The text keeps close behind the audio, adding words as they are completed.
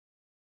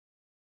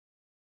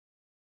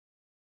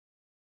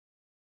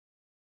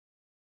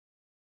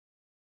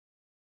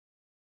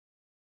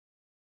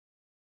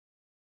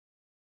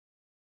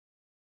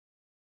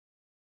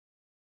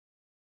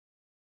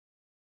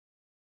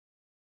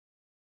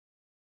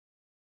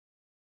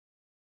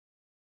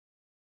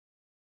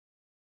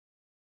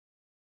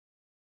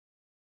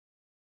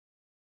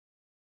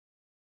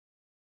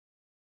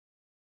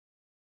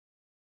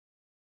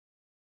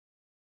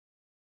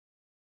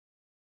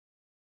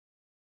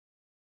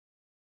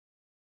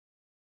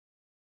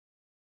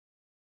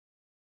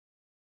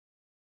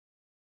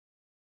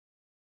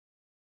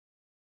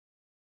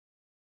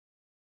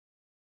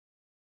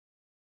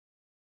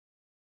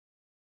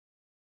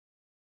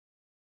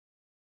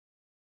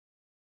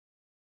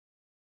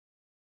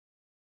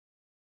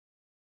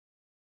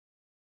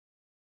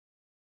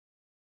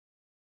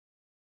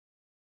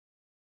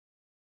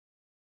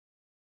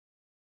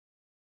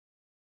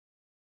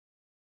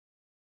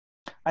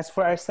As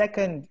for our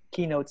second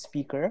keynote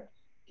speaker,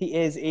 he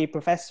is a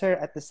professor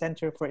at the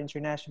Center for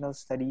International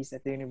Studies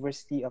at the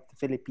University of the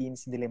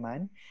Philippines,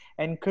 Diliman,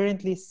 and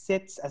currently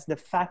sits as the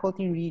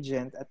faculty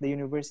regent at the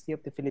University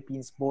of the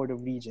Philippines Board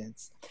of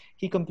Regents.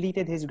 He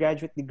completed his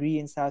graduate degree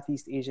in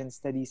Southeast Asian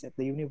Studies at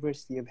the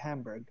University of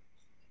Hamburg.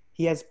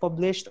 He has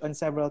published on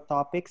several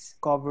topics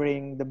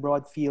covering the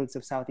broad fields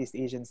of Southeast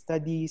Asian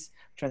studies,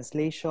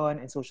 translation,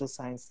 and social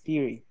science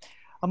theory.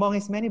 Among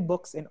his many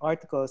books and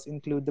articles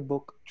include the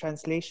book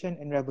Translation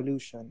and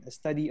Revolution, a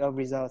study of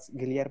Rizal's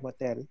Guillermo,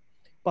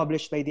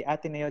 published by the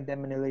Ateneo de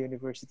Manila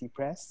University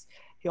Press.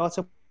 He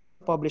also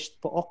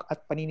published Pook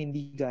at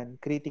Paninindigan,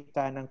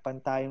 Kritika ng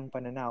Pantayong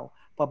Pananaw,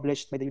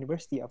 published by the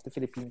University of the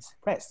Philippines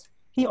Press.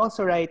 He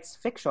also writes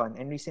fiction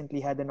and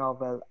recently had a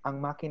novel, Ang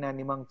Makina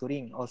ni Mang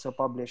Turing, also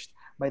published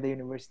by the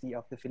University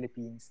of the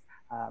Philippines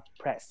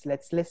Press.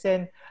 Let's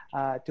listen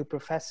to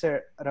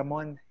Professor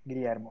Ramon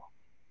Guillermo.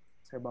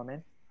 Sir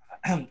Bowman.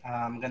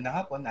 Magandang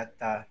hapon at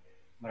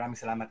maraming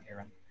salamat,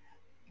 Aaron.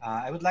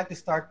 I would like to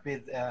start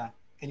with,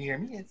 can you hear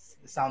me? Is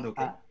the sound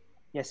okay?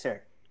 Yes,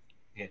 sir.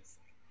 Yes.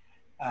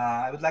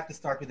 I would like to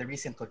start with a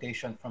recent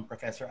quotation from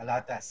Professor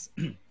Alatas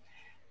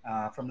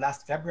from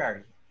last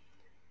February.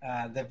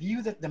 The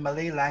view that the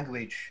Malay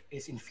language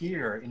is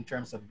inferior in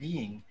terms of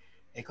being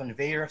a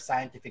conveyor of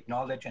scientific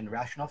knowledge and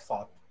rational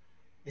thought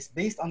is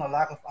based on a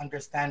lack of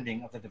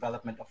understanding of the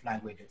development of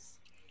languages.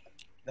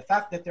 The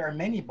fact that there are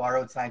many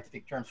borrowed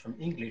scientific terms from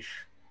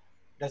English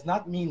does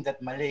not mean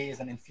that Malay is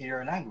an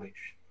inferior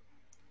language.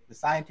 The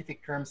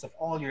scientific terms of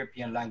all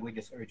European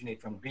languages originate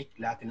from Greek,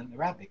 Latin, and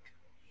Arabic.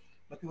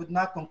 But we would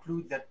not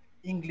conclude that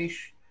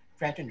English,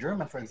 French, and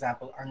German, for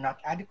example, are not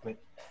adequate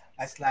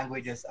as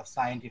languages of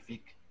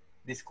scientific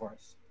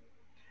discourse.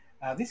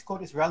 This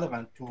quote is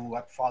relevant to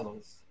what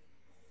follows.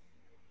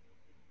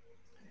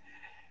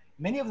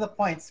 Many of the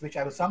points which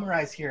I will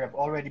summarize here have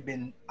already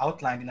been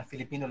outlined in a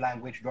Filipino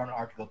language journal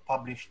article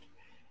published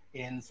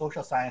in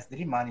Social Science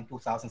Diliman in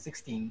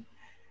 2016,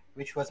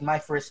 which was my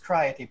first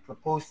try at a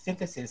proposed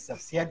synthesis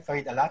of Syed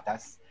Farid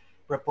Alatas'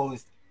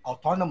 proposed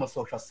autonomous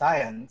social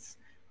science,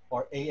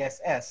 or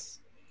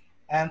ASS,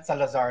 and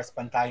Salazar's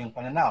Pantayong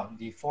Pananaw,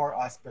 the For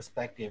Us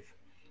perspective,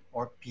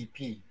 or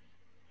PP.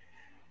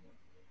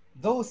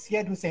 Though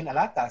Syed Hussein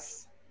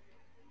Alatas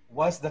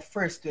was the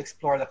first to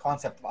explore the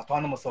concept of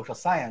autonomous social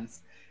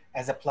science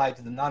as applied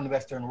to the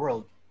non-Western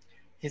world,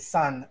 his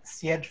son,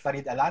 Syed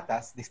Farid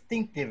Alatas'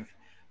 distinctive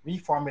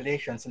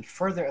reformulations and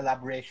further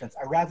elaborations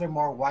are rather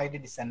more widely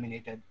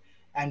disseminated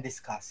and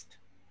discussed.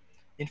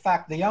 In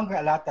fact, the younger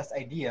Alatas'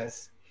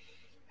 ideas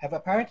have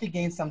apparently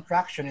gained some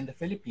traction in the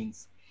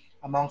Philippines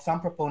among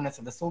some proponents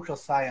of the social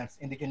science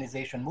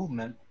indigenization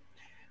movement,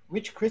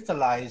 which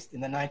crystallized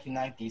in the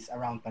 1990s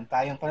around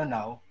Pantayong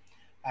Pananaw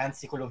and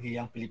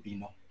Psikolohiyang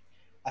Pilipino,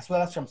 as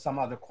well as from some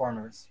other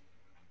corners.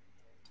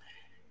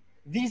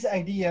 These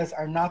ideas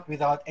are not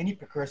without any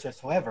precursors,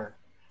 however.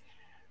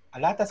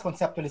 Alatas'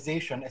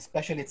 conceptualization,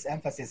 especially its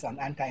emphasis on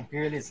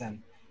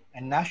anti-imperialism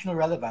and national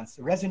relevance,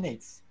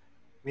 resonates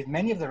with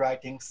many of the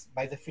writings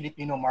by the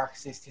Filipino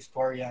Marxist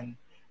historian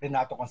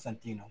Renato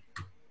Constantino.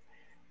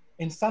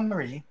 In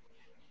summary,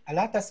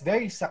 Alatas'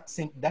 very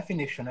succinct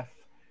definition of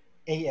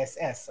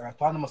ASS, or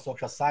autonomous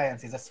social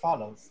science, is as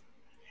follows.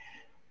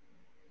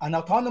 An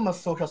autonomous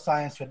social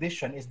science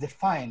tradition is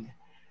defined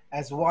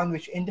as one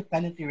which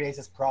independently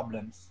raises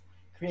problems,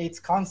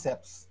 creates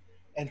concepts,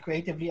 and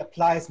creatively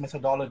applies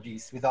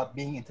methodologies without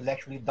being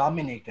intellectually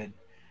dominated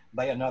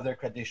by another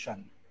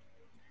tradition.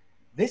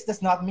 This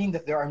does not mean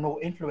that there are no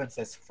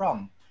influences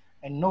from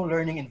and no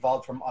learning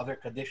involved from other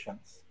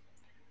traditions.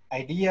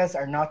 Ideas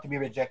are not to be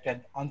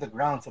rejected on the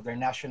grounds of their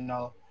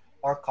national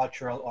or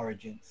cultural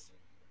origins.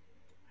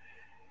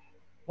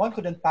 One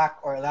could unpack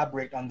or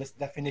elaborate on this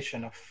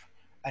definition of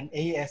an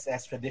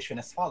ASS tradition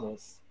as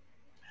follows.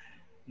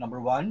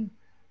 Number one,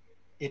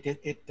 it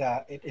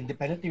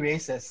independently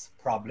raises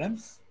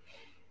problems.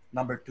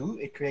 Number two,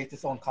 it creates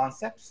its own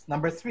concepts.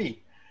 Number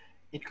three,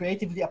 it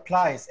creatively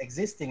applies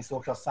existing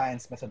social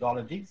science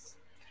methodologies.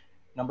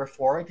 Number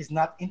four, it is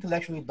not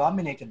intellectually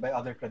dominated by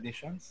other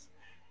traditions.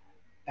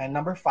 And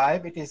number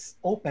five, it is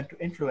open to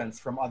influence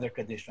from other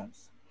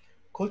traditions.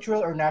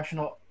 Cultural or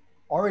national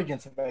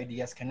origins of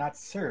ideas cannot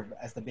serve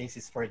as the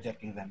basis for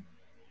rejecting them.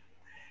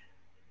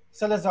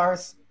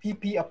 Salazar's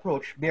PP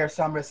approach bears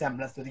some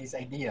resemblance to these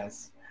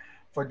ideas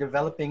for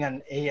developing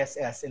an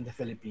ASS in the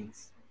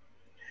Philippines.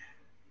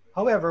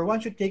 However, one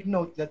should take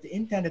note that the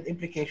intended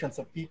implications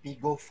of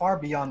PP go far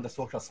beyond the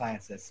social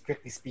sciences,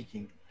 strictly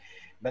speaking,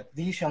 but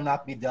these shall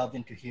not be delved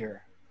into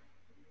here.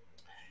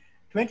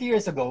 20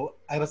 years ago,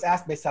 I was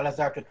asked by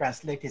Salazar to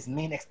translate his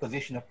main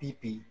exposition of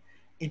PP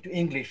into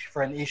English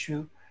for an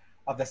issue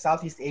of the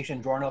Southeast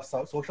Asian Journal of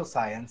Social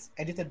Science,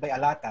 edited by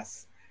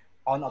Alatas,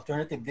 on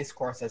alternative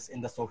discourses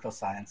in the social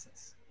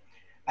sciences.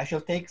 I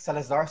shall take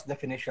Salazar's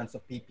definitions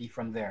of PP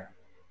from there.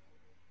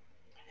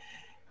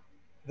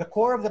 The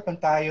core of the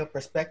Pantayo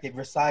perspective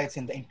resides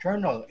in the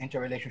internal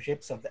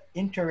interrelationships of the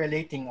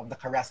interrelating of the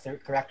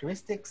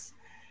characteristics,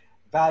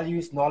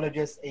 values,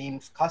 knowledges,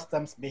 aims,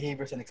 customs,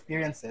 behaviors, and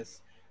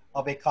experiences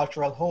of a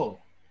cultural whole,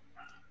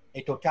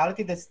 a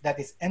totality that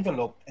is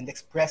enveloped and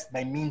expressed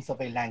by means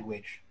of a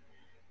language.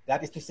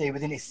 That is to say,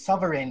 within a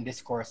sovereign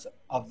discourse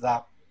of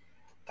the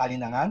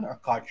kalinangan or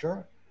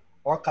culture,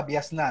 or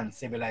kabiasnan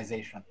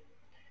civilization.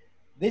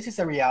 This is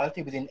a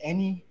reality within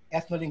any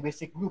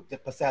ethno-linguistic group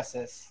that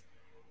possesses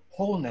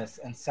wholeness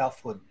and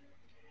selfhood,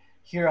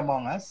 here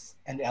among us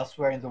and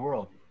elsewhere in the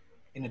world.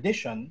 In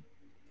addition,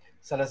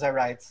 Salazar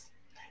writes,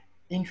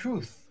 in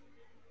truth,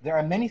 there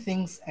are many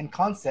things and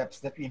concepts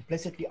that we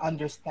implicitly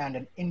understand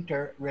and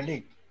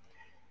interrelate.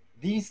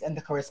 These and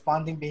the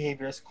corresponding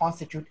behaviors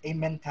constitute a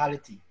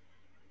mentality,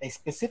 a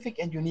specific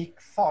and unique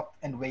thought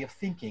and way of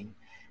thinking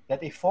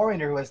that a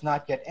foreigner who has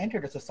not yet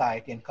entered a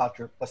society and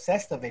culture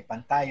possessed of a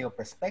Pantayong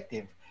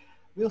perspective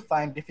will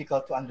find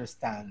difficult to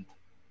understand.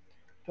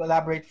 To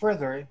elaborate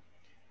further,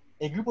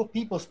 a group of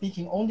people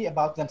speaking only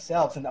about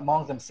themselves and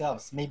among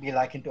themselves may be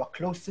likened to a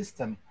closed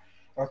system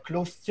or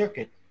closed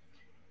circuit,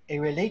 a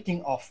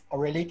relating of or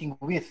relating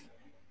with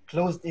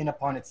closed in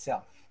upon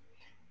itself.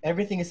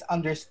 Everything is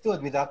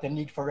understood without the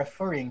need for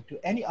referring to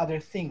any other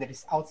thing that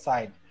is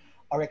outside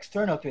or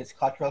external to its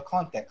cultural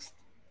context.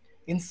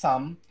 In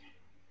sum,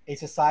 a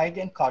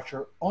society and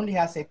culture only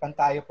has a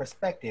Pantayong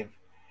perspective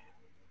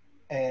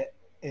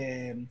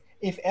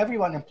if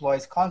everyone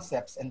employs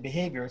concepts and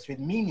behaviors with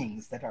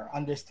meanings that are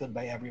understood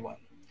by everyone,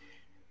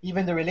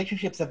 even the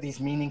relationships of these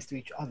meanings to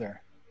each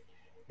other.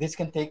 This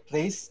can take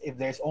place if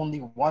there's only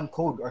one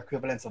code or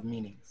equivalence of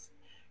meanings,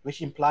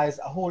 which implies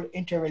a whole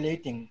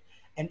interrelating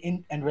and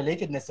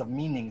relatedness of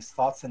meanings,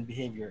 thoughts, and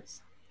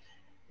behaviors.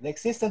 The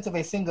existence of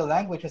a single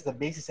language as the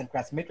basis and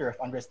transmitter of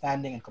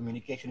understanding and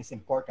communication is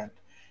important,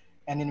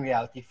 and in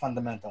reality,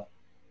 fundamental.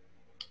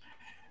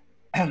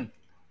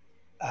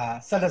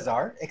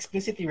 Salazar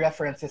explicitly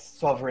references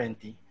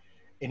sovereignty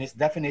in his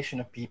definition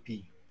of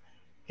PP.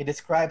 He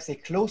describes a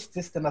closed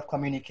system of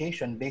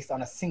communication based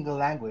on a single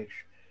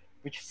language,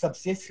 which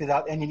subsists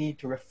without any need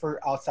to refer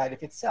outside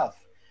of itself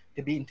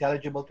to be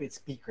intelligible to its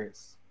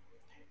speakers.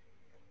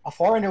 A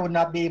foreigner would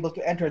not be able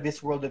to enter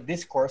this world of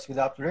discourse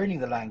without learning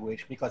the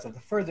language because of the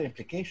further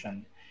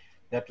implication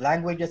that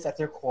languages at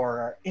their core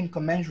are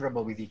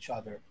incommensurable with each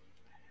other.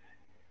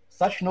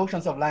 Such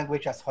notions of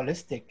language as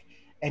holistic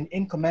and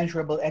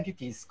incommensurable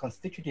entities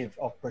constitutive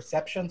of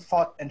perception,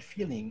 thought, and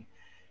feeling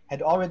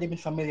had already been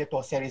familiar to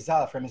Jose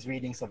Rizal from his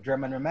readings of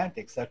German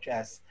romantics such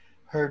as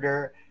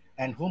Herder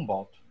and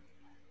Humboldt.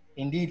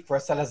 Indeed, for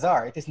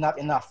Salazar, it is not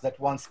enough that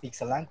one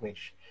speaks a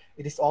language.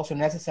 It is also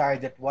necessary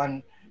that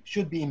one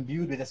should be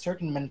imbued with a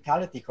certain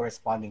mentality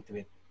corresponding to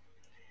it.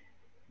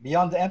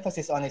 Beyond the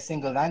emphasis on a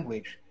single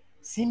language,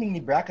 seemingly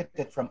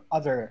bracketed from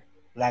other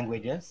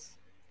languages,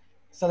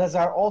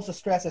 Salazar also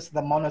stresses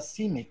the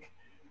monosemic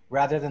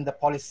rather than the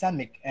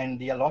polysemic and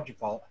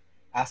dialogical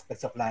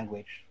aspects of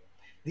language.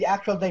 The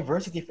actual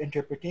diversity of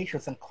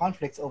interpretations and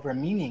conflicts over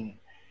meaning,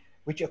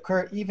 which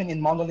occur even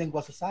in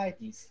monolingual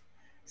societies,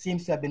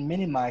 seems to have been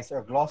minimized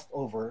or glossed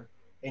over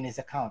in his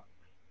account.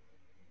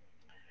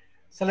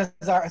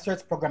 Salazar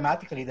asserts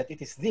programmatically that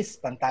it is this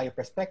Pantayong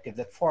perspective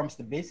that forms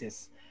the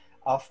basis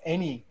of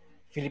any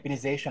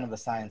Philippinization of the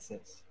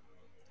sciences.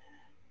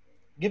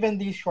 Given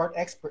these short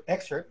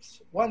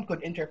excerpts, one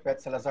could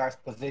interpret Salazar's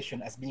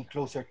position as being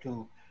closer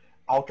to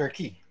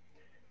autarky,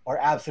 or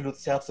absolute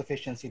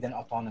self-sufficiency, than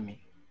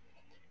autonomy.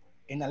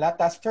 In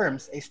Alatas'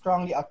 terms, a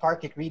strongly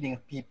autarkic reading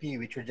of PP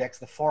which rejects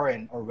the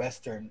foreign or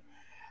Western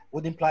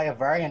would imply a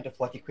variant of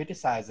what he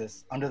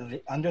criticizes under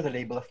the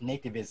label of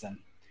nativism,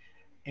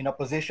 in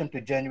opposition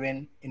to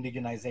genuine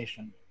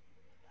indigenization.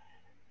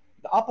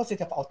 The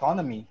opposite of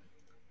autonomy,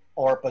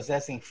 or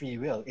possessing free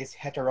will, is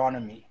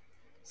heteronomy,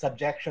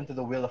 subjection to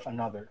the will of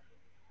another.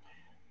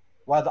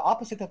 While the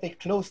opposite of a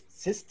closed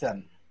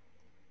system,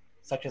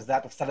 such as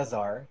that of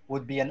Salazar,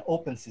 would be an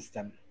open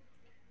system.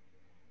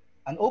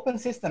 An open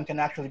system can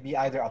actually be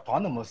either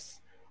autonomous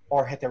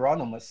or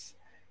heteronomous,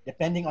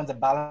 depending on the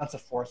balance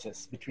of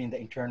forces between the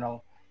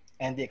internal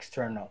and the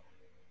external.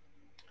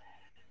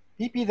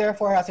 PP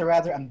therefore has a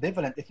rather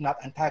ambivalent, if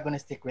not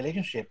antagonistic,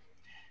 relationship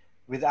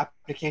with the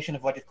application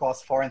of what it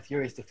calls foreign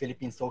theories to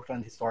Philippine social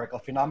and historical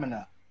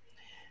phenomena.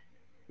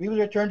 We will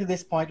return to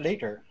this point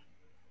later,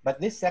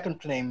 but this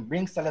second claim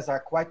brings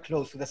Salazar quite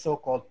close to the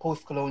so-called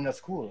post-colonial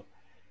school,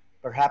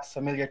 perhaps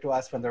familiar to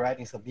us from the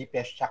writings of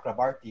Dipesh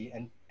Chakrabarty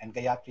and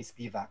Gayatri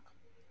Spivak.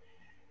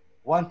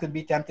 One could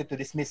be tempted to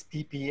dismiss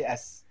PP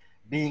as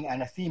being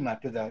anathema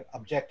to the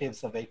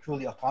objectives of a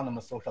truly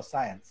autonomous social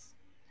science,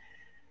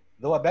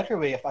 though a better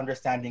way of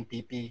understanding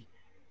PP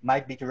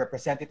might be to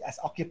represent it as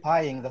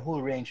occupying the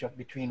whole range of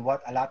between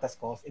what Alatas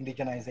calls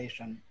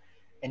indigenization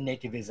and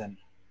nativism.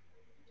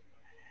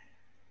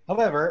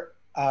 However,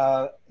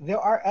 there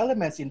are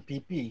elements in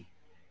PP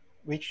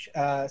which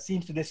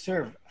seems to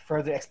deserve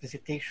further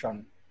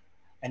explicitation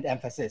and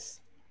emphasis.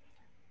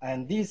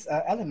 And these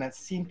elements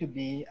seem to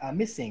be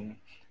missing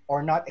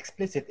or not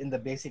explicit in the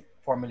basic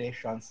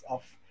formulations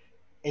of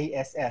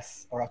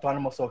ASS, or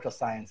Autonomous Social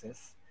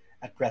Sciences,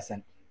 at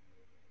present.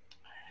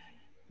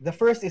 The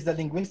first is the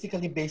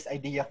linguistically based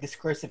idea of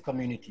discursive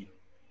community,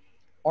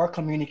 or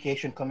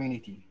communication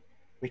community,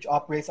 which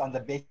operates on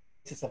the basis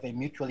basis of a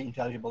mutually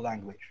intelligible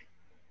language.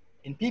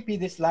 In PP,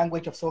 this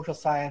language of social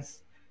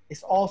science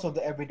is also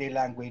the everyday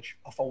language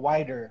of a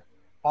wider,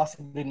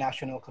 possibly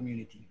national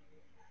community.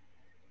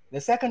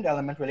 The second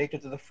element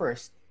related to the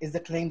first is the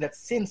claim that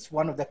since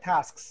one of the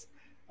tasks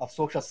of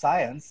social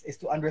science is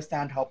to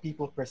understand how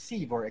people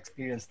perceive or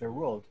experience their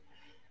world,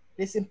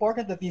 it is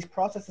important that these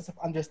processes of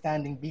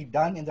understanding be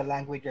done in the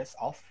languages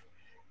of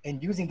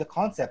and using the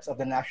concepts of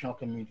the national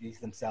communities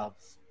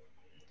themselves.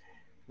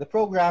 The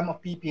program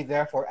of PP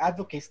therefore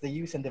advocates the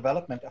use and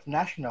development of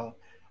national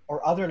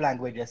or other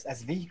languages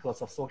as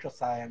vehicles of social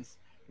science,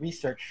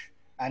 research,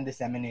 and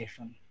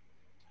dissemination.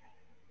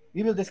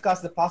 We will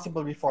discuss the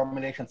possible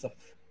reformulations of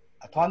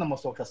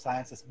autonomous social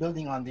sciences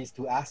building on these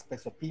two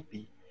aspects of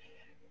PP,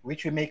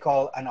 which we may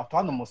call an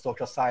autonomous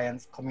social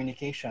science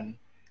communication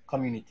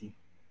community.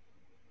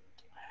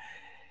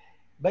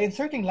 By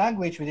inserting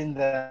language within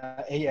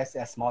the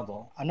ASS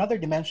model, another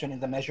dimension in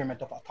the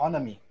measurement of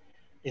autonomy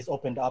is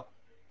opened up,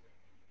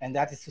 and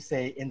that is to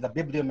say, in the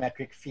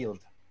bibliometric field.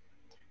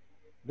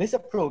 This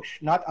approach,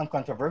 not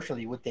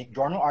uncontroversially, would take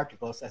journal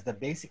articles as the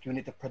basic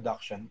unit of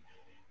production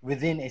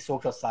within a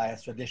social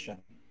science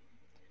tradition.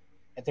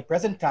 At the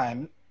present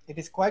time, it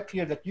is quite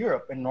clear that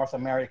Europe and North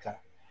America,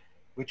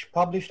 which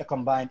published a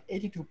combined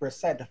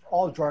 82% of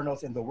all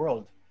journals in the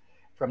world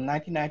from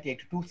 1998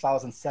 to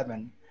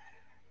 2007,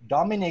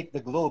 dominate the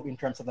globe in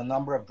terms of the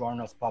number of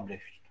journals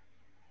published.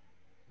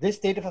 This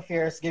state of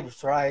affairs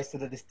gives rise to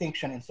the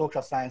distinction in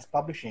social science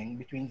publishing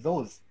between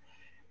those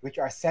which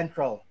are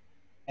central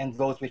and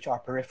those which are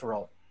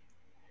peripheral.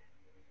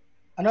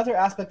 Another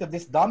aspect of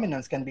this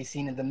dominance can be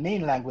seen in the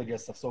main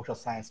languages of social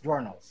science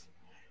journals.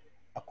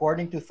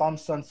 According to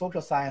Thomson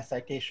Social Science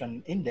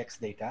Citation Index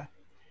data,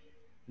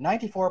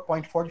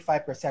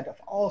 94.45% of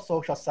all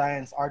social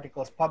science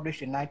articles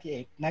published from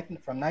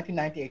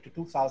 1998 to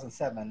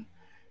 2007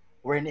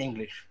 were in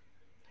English.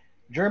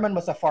 German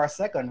was a far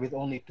second with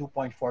only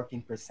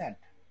 2.14%.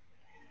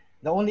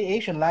 The only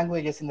Asian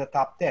languages in the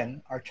top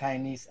 10 are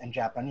Chinese and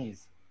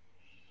Japanese.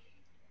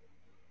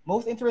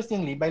 Most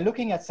interestingly, by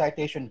looking at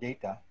citation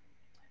data,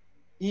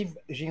 Yves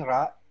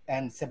Ginrat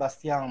and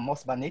Sebastian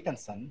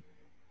Mosba-Nathanson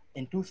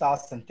in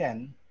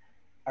 2010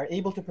 are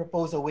able to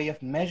propose a way of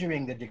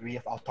measuring the degree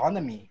of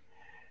autonomy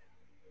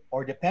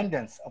or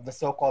dependence of the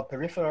so-called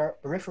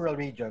peripheral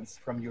regions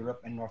from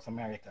Europe and North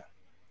America.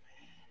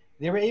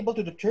 They were able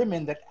to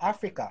determine that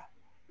Africa,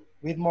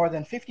 with more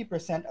than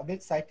 50% of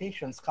its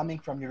citations coming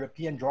from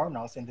European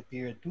journals in the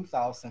period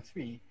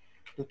 2003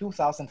 to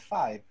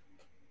 2005,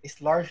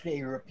 is largely a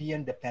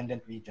European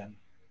dependent region.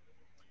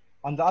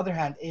 On the other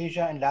hand,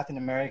 Asia and Latin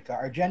America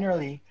are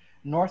generally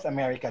North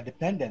America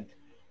dependent,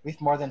 with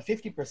more than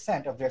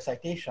 50% of their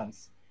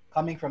citations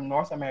coming from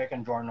North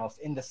American journals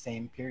in the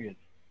same period.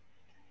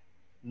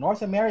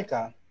 North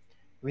America,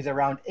 with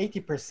around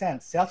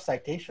 80%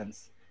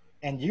 self-citations,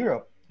 and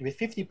Europe, with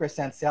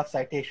 50%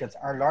 self-citations,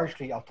 are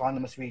largely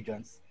autonomous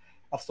regions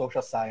of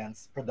social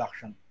science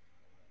production.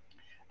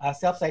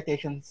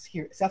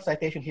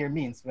 Self-citation here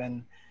means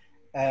when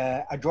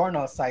a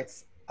journal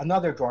cites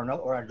another journal,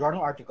 or a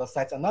journal article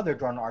cites another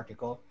journal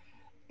article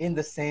in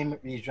the same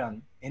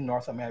region in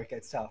North America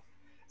itself.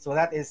 So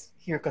that is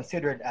here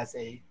considered as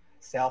a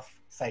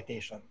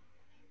self-citation.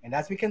 And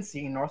as we can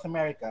see in North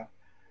America,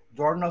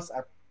 journals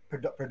are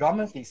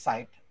predominantly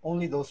cite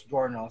only those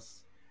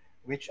journals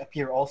which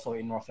appear also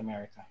in North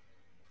America.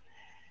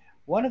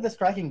 One of the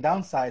striking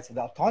downsides of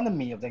the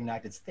autonomy of the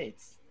United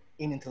States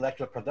in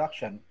intellectual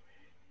production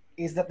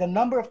is that the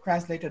number of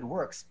translated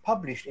works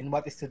published in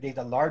what is today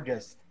the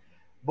largest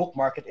book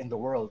market in the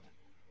world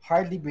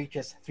hardly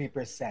reaches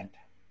 3%.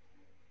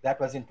 That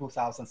was in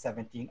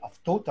 2017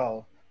 of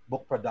total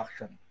book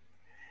production.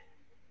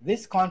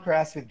 This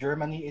contrasts with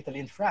Germany, Italy,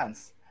 and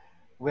France,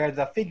 where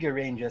the figure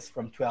ranges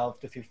from 12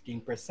 to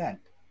 15%,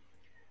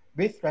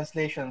 with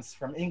translations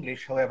from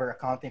English, however,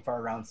 accounting for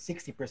around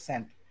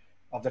 60%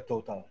 of the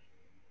total.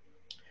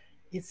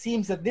 It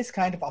seems that this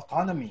kind of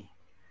autonomy,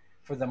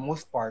 for the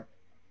most part,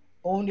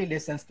 only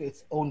listens to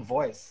its own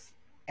voice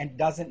and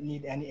doesn't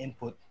need any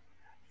input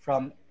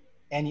from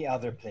any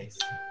other place.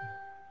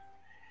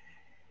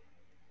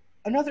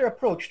 Another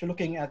approach to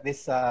looking at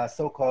this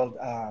so-called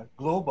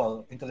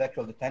global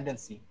intellectual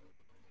dependency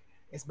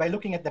is by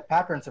looking at the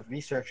patterns of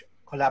research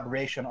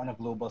collaboration on a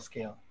global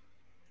scale.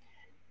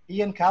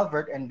 Ian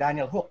Calvert and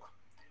Daniel Hook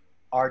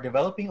are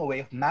developing a way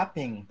of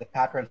mapping the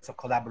patterns of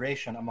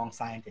collaboration among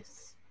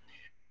scientists.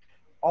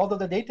 Although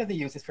the data they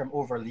use is from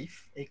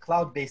Overleaf, a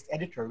cloud-based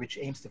editor which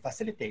aims to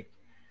facilitate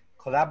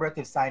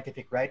collaborative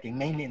scientific writing,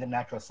 mainly in the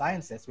natural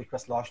sciences, which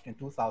was launched in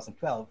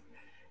 2012,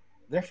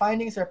 their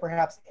findings are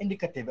perhaps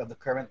indicative of the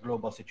current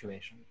global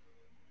situation.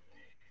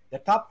 The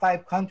top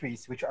 5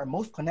 countries which are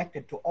most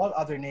connected to all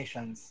other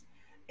nations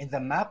in the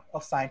map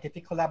of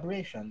scientific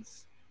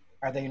collaborations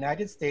are the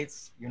United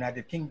States,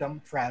 United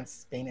Kingdom, France,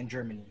 Spain, and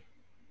Germany.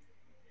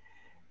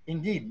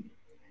 Indeed,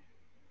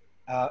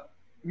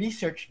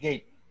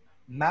 ResearchGate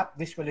map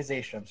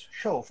visualizations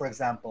show, for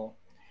example,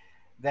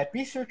 that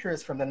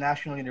researchers from the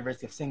National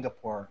University of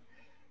Singapore,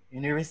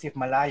 University of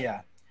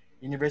Malaya,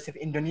 University of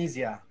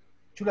Indonesia,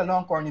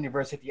 Chulalongkorn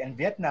University and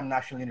Vietnam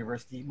National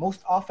University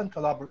most often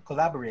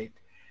collaborate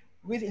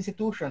with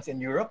institutions in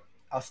Europe,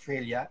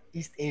 Australia,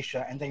 East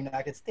Asia, and the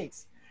United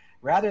States,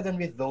 rather than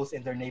with those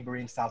in their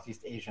neighboring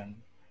Southeast Asian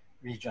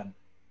region.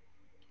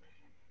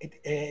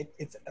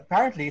 It's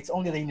apparently it's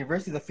only the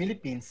University of the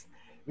Philippines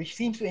which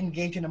seems to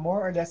engage in a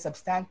more or less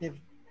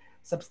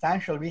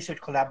substantial research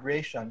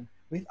collaboration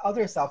with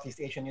other Southeast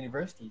Asian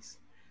universities,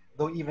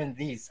 though even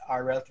these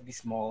are relatively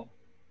small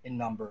in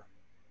number.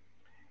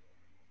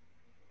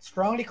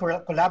 Strongly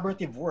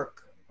collaborative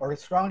work or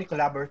strongly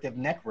collaborative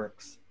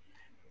networks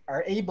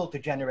are able to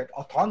generate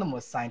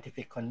autonomous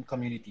scientific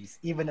communities,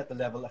 even at the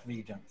level of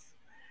regions.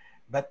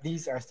 But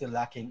these are still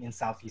lacking in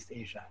Southeast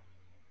Asia.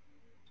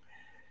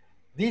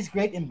 These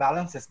great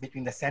imbalances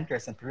between the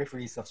centers and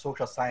peripheries of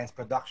social science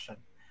production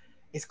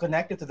is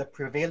connected to the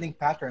prevailing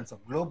patterns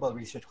of global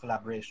research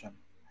collaboration.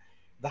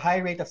 The high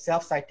rate of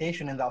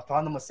self-citation in the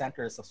autonomous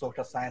centers of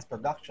social science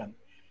production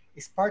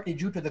is partly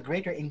due to the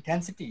greater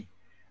intensity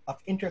of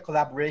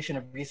intercollaboration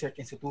of research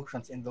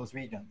institutions in those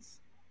regions.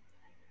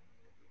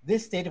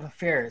 This state of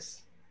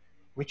affairs,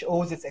 which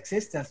owes its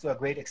existence to a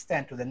great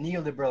extent to the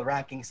neoliberal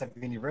rankings of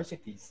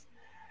universities,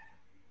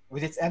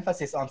 with its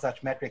emphasis on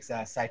such metrics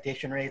as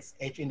citation rates,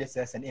 H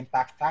indices, and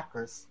impact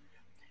factors,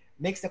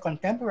 makes the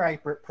contemporary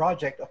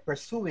project of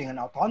pursuing an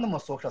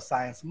autonomous social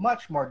science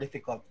much more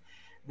difficult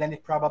than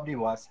it probably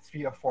was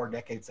 3 or 4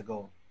 decades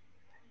ago.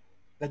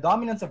 The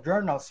dominance of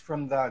journals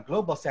from the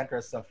global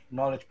centers of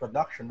knowledge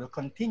production will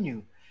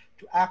continue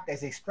to act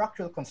as a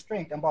structural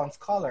constraint upon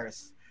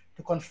scholars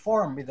to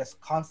conform with the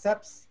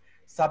concepts,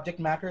 subject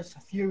matters,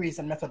 theories,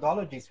 and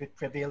methodologies which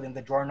prevail in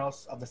the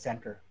journals of the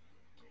center.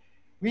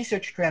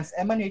 Research trends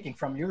emanating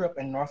from Europe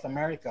and North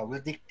America will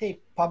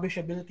dictate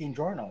publishability in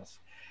journals,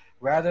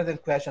 rather than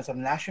questions of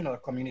national or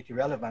community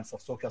relevance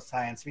of social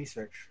science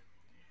research.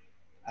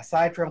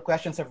 Aside from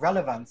questions of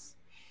relevance,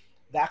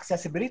 the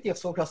accessibility of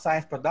social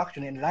science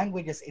production in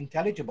languages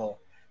intelligible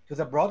to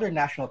the broader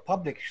national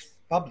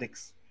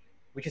publics,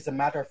 which is a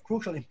matter of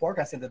crucial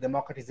importance in the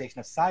democratization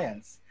of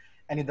science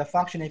and in the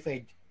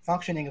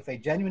functioning of a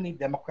genuinely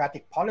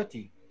democratic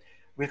polity,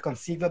 will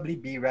conceivably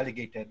be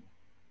relegated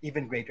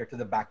even greater to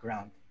the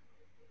background.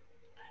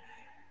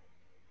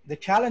 The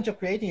challenge of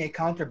creating a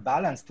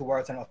counterbalance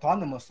towards an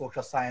autonomous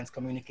social science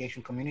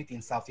communication community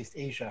in Southeast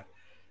Asia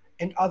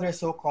and other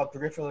so-called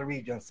peripheral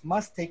regions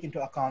must take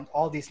into account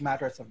all these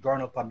matters of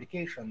journal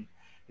publication,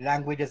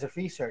 languages of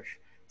research,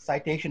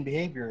 citation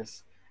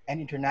behaviors, and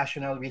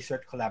international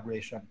research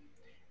collaboration.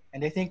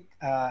 And I think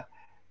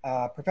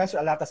Professor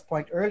Alatas'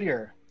 point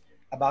earlier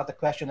about the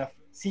question of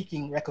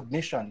seeking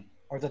recognition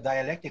or the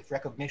dialectic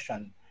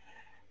recognition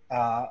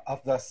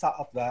of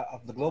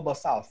the global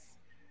South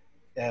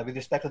with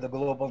respect to the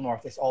global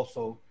North is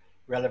also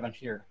relevant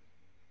here.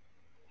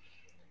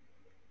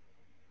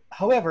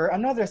 However,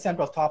 another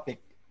central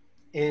topic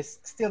is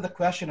still the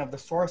question of the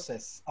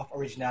sources of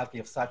originality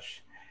of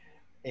such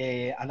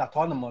an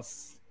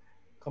autonomous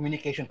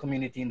communication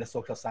community in the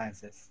social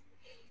sciences.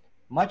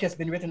 Much has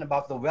been written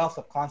about the wealth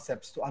of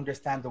concepts to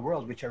understand the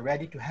world which are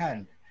ready to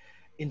hand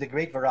in the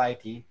great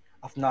variety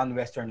of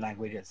non-Western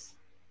languages.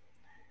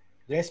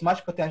 There is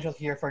much potential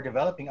here for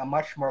developing a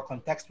much more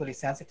contextually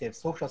sensitive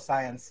social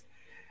science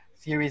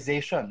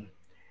theorization,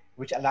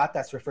 which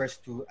Alatas refers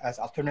to as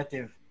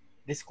alternative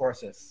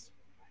discourses,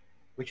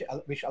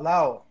 which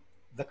allow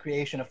the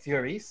creation of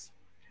theories,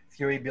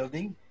 theory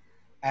building,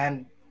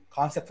 and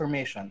concept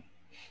formation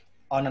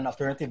on an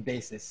alternative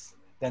basis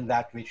than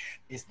that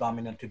which is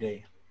dominant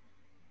today.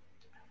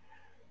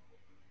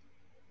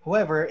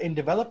 However, in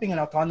developing an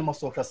autonomous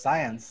social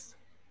science,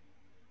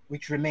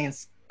 which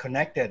remains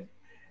connected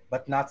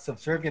but not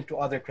subservient to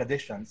other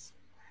traditions,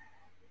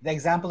 the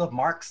example of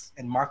Marx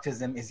and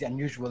Marxism is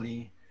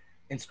unusually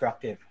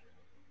instructive.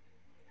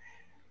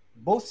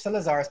 Both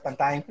Salazar's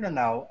Pantayong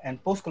Pananaw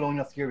and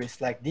post-colonial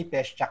theorists like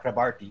Dipesh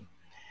Chakrabarty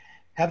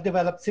have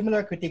developed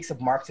similar critiques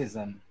of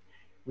Marxism,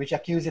 which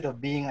accuse it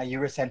of being a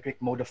Eurocentric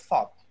mode of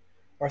thought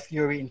or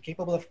theory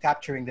incapable of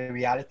capturing the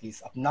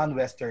realities of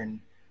non-Western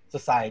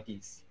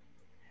societies.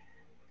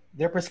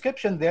 Their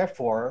prescription,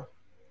 therefore,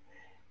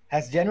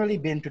 has generally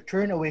been to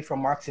turn away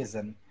from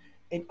Marxism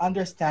in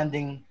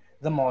understanding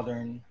the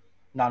modern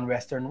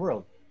non-Western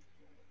world.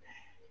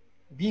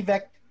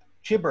 Vivek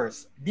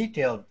Chiber's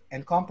detailed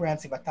and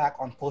comprehensive attack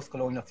on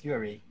post-colonial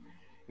theory,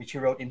 which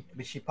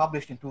he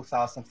published in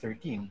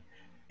 2013,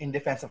 in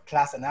defense of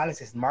class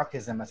analysis and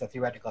Marxism as a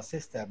theoretical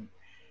system,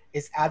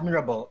 is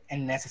admirable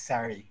and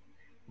necessary,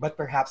 but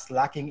perhaps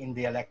lacking in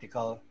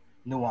dialectical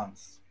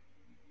nuance.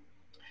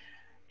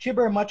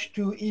 Chiber much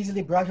too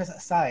easily brushes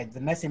aside the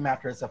messy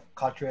matters of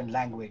culture and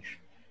language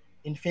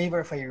in favor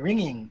of a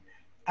ringing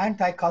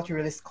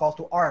anti-culturalist call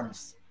to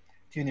arms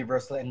to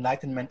universal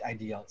Enlightenment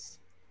ideals.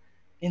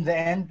 In the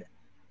end,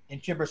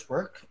 in Chiber's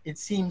work, it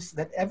seems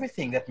that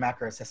everything that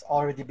matters has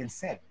already been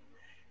said.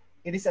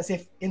 It is as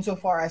if,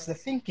 insofar as the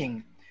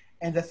thinking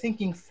and the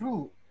thinking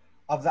through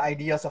of the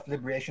ideals of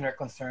liberation are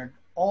concerned,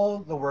 all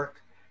the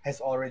work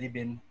has already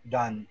been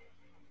done.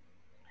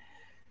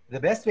 The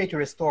best way to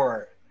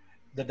restore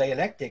the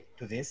dialectic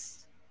to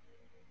this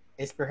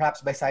is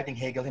perhaps by citing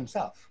Hegel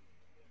himself.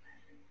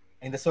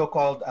 In the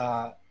so-called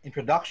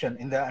introduction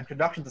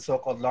to the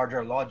so-called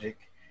larger logic,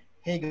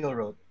 Hegel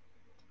wrote,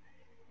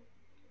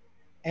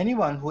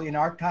 "Anyone who in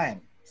our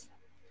times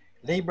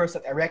labors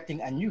at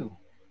erecting anew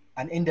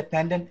an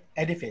independent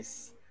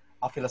edifice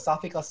of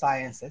philosophical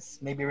sciences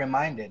may be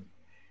reminded,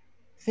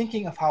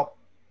 thinking of how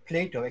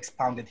Plato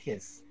expounded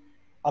his,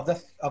 of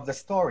the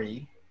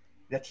story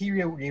that he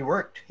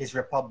reworked his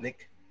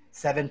Republic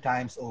 7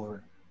 times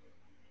over.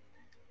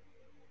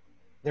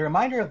 The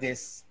reminder of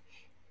this,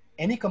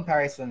 any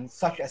comparison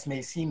such as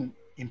may seem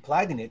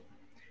implied in it,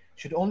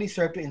 should only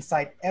serve to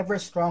incite ever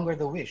stronger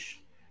the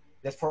wish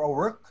that for a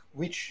work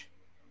which,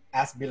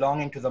 as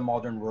belonging to the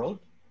modern world,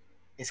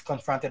 is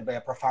confronted by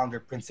a profounder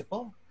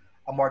principle,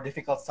 a more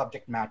difficult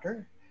subject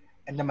matter,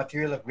 and the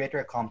material of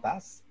greater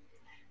compass,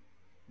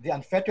 the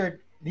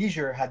unfettered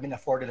leisure had been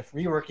afforded of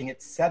reworking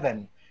it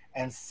 7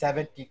 and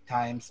 70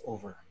 times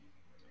over."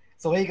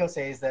 So Hegel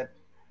says that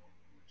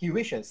he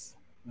wishes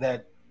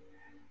that,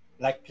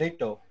 like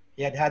Plato,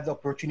 he had had the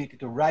opportunity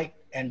to write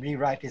and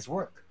rewrite his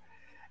work,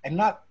 and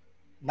not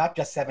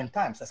just 7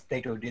 times, as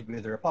Plato did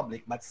with the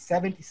Republic, but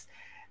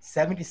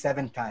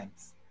 77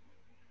 times.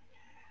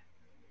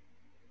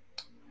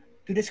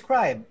 To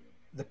describe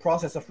the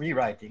process of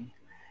rewriting,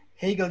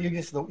 Hegel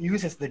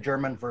uses the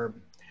German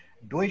verb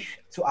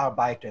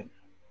durchzuarbeiten,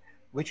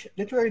 which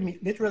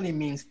literally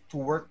means to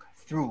work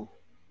through.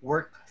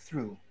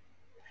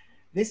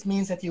 This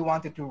means that he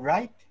wanted to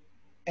write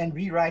and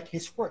rewrite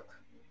his work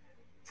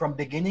from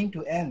beginning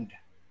to end,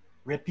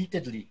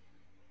 repeatedly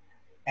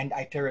and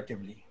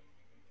iteratively.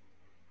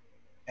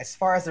 As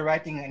far as the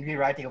writing and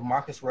rewriting of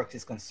Marcus' works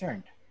is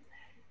concerned,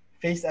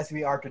 faced as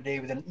we are today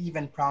with an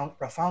even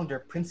profounder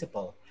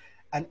principle,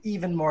 an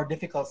even more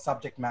difficult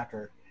subject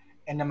matter,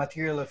 and a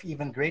material of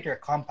even greater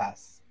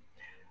compass,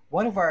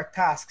 one of our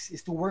tasks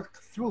is to work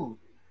through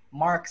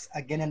Marx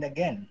again and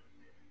again,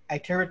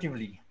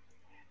 iteratively,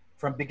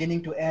 from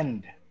beginning to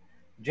end,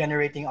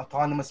 generating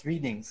autonomous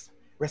readings,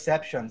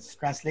 receptions,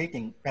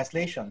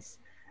 translations,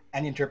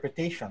 and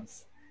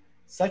interpretations,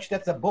 such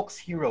that the books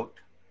he wrote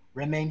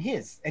remain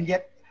his, and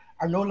yet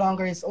are no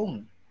longer his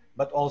own,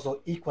 but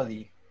also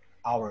equally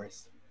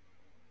ours.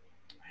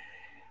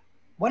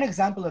 One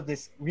example of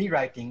this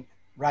writing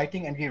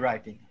and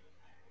rewriting,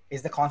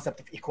 is the concept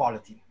of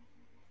equality,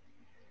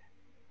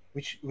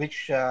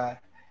 which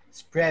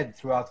spread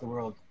throughout the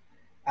world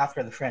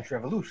after the French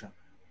Revolution.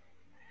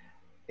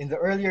 In the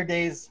earlier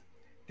days,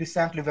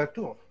 Toussaint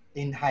Louverture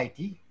in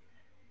Haiti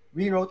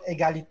rewrote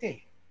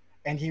Égalité,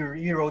 and he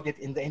rewrote it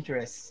in the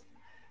interests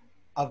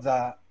of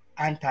the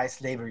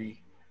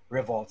anti-slavery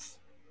revolts.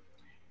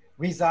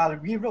 Rizal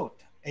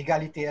rewrote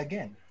Égalité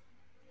again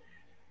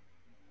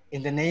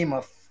in the name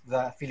of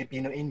the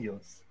Filipino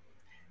Indios.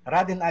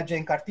 Raden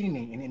Adjeng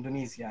Kartini in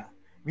Indonesia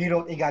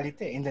rewrote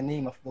Égalité in the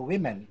name of the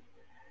women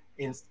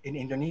in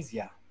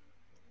Indonesia.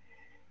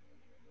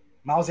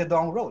 Mao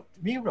Zedong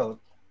rewrote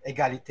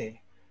Égalité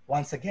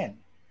once again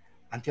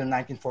until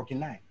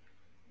 1949,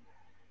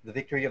 the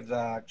victory of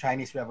the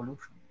Chinese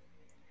Revolution.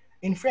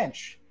 In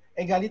French,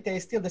 égalité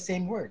is still the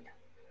same word,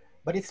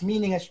 but its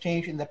meaning has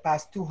changed in the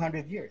past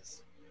 200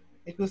 years.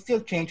 It will still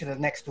change in the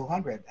next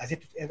 200 as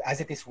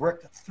it is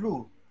worked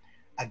through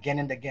again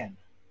and again.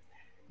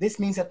 This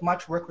means that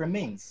much work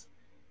remains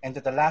and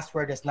that the last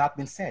word has not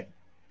been said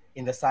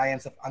in the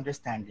science of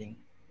understanding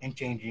and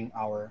changing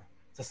our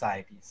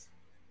societies.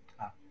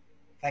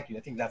 Thank you.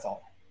 I think that's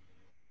all.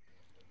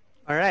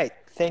 All right.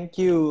 Thank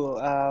you,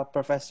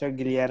 Professor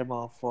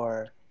Guillermo,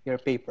 for your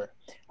paper.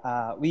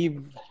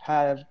 We've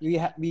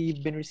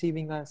been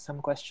receiving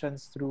some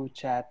questions through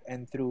chat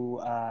and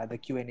through the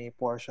Q&A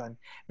portion.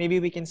 Maybe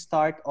we can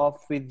start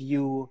off with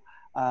you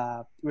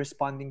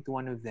responding to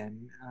one of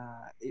them.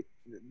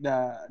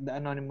 The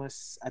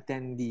anonymous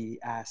attendee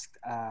asked,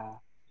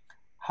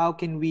 how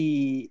can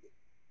we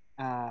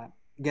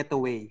get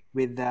away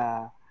with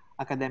the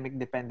academic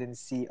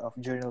dependency of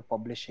journal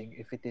publishing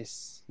if it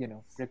is,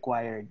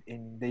 required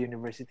in the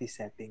university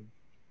setting?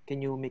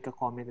 Can you make a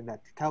comment on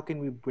that? How can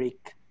we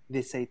break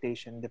this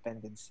citation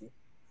dependency?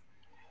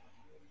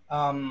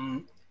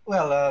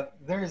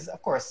 There is,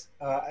 of course,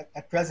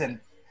 at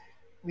present,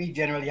 we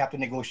generally have to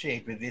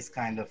negotiate with this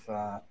kind of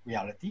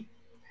reality.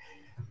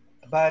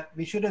 But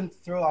we shouldn't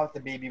throw out the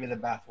baby with the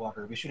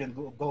bathwater. We shouldn't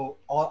go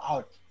all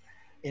out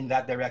in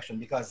that direction,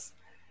 because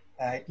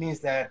it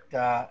means that,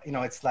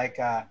 it's like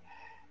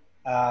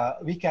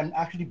we can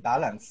actually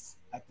balance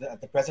at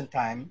the present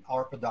time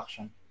our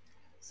production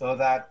so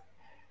that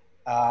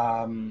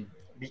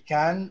we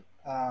can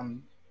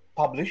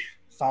publish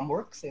some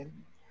works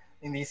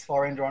in these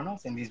foreign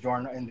journals, in these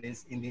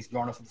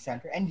journals of the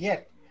center, and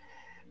yet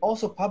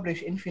also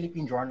publish in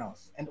Philippine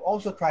journals, and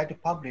also try to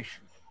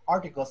publish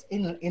articles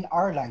in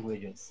our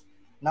languages,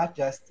 not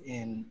just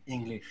in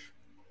English.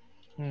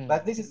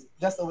 But this is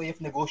just a way of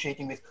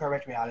negotiating with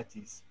current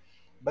realities.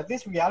 But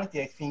this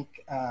reality, I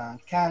think,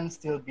 can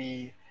still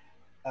be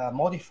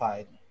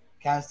modified,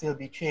 can still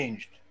be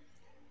changed.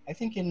 I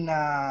think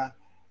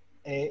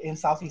in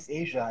Southeast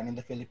Asia and in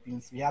the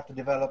Philippines, we have to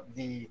develop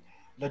the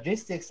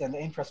logistics and the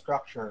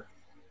infrastructure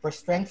for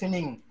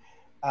strengthening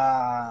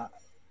our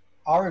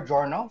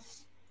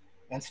journals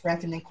and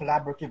strengthening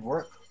collaborative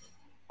work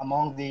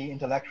among the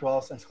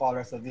intellectuals and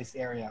scholars of this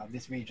area, of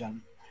this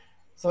region.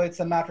 So it's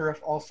a matter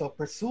of also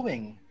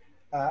pursuing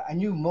a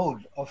new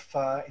mode of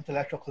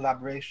intellectual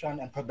collaboration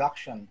and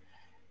production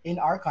in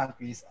our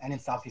countries and in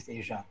Southeast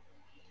Asia.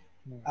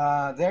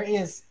 There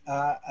is,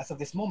 as of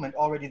this moment,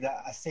 already the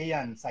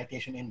ASEAN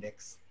Citation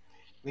Index,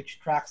 which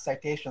tracks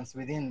citations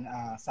within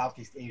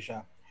Southeast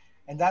Asia.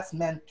 And that's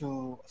meant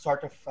to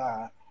sort of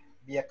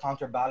be a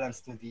counterbalance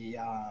to the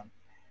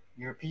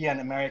European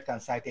American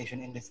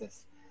citation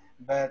indices.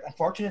 But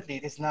unfortunately,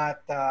 it is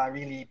not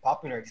really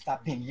popular. It's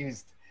not being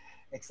used,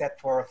 except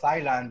for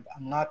Thailand.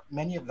 Not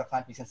many of the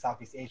countries in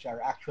Southeast Asia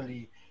are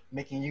actually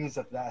making use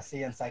of the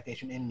ASEAN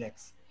Citation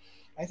Index.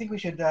 I think we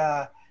should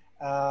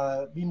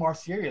be more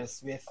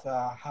serious with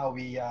how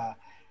we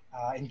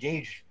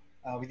engage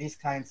with these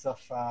kinds of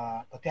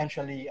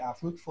potentially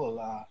fruitful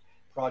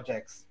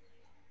projects.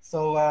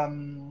 So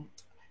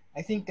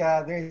I think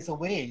there is a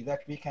way that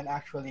we can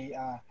actually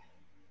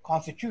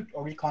constitute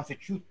or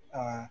reconstitute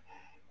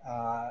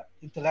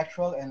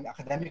intellectual and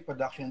academic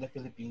production in the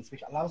Philippines,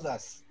 which allows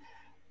us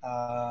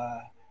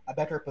a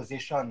better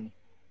position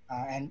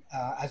and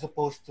as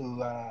opposed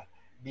to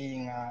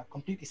being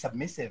completely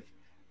submissive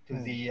to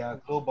the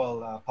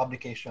global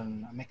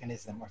publication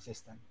mechanism or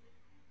system.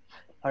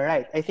 All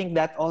right. I think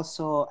that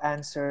also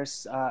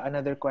answers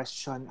another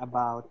question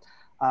about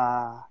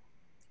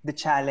the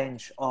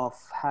challenge of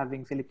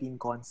having Philippine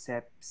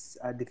concepts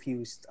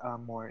diffused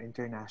more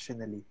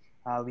internationally.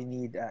 We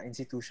need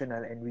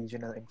institutional and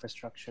regional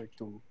infrastructure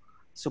to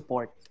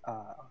support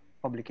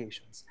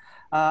publications.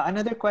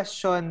 Another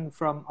question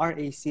from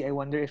RAC, I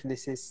wonder if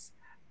this is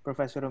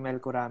Professor Romel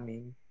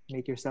Curaming.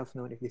 Make yourself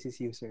known if this is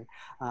you, sir.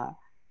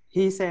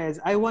 He says,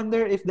 I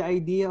wonder if the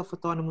idea of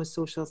autonomous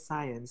social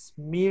science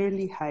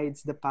merely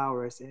hides the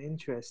powers and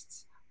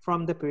interests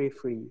from the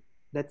periphery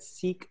that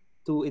seek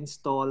to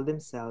install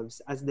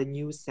themselves as the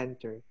new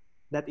center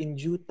that in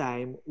due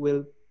time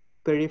will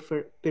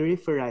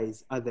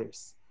peripherize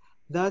others,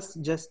 thus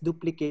just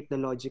duplicate the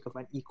logic of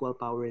unequal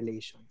power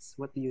relations.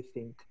 What do you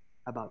think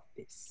about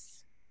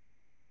this?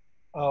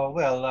 I've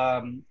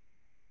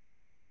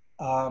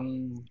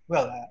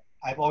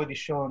already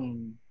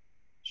shown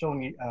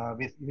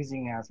with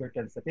using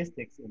certain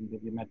statistics in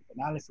bibliometric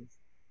analysis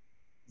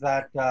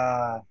that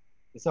the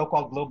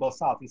so-called global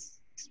south is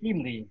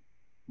extremely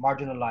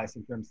marginalized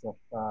in terms of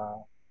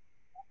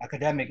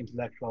academic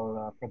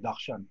intellectual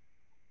production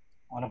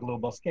on a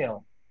global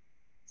scale.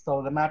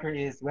 So the matter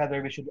is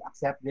whether we should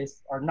accept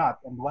this or not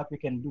and what we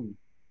can do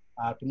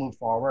to move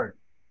forward.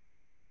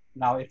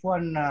 Now, if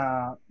one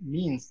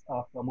means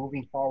of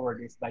moving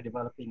forward is by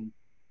developing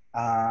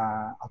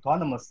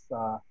autonomous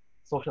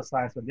social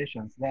science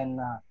traditions, then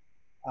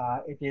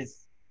it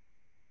is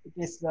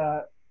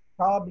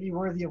probably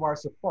worthy of our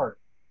support.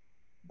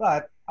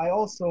 But I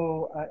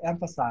also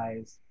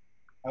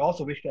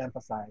wish to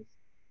emphasize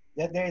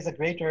that there is a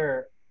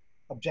greater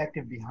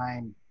objective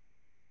behind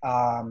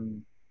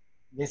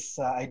this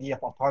idea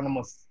of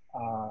autonomous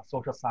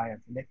social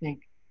science, and I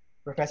think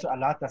Professor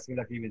Alatas will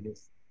agree with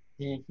this.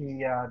 He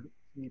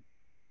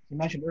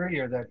mentioned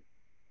earlier that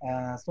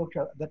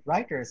that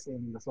writers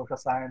in the social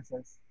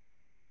sciences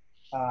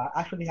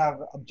actually have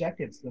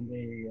objectives when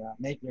they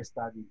make their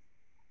studies.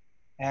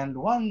 And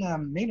one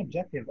main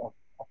objective of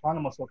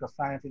autonomous social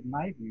science, in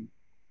my view,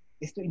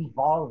 is to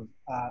involve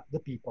the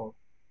people,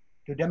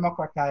 to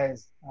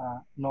democratize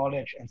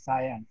knowledge and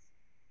science,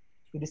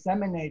 to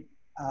disseminate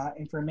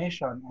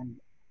information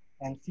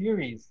and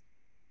theories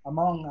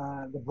among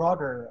the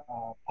broader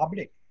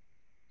public,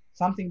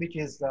 something which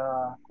is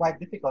quite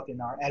difficult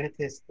in our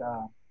elitist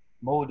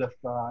mode of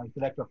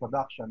intellectual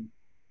production.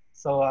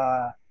 So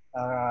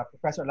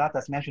Professor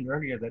Alatas mentioned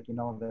earlier that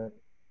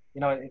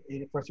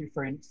for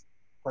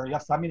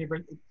some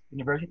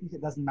universities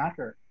it doesn't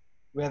matter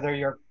whether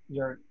your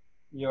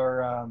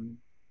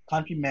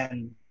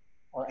countrymen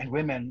and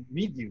women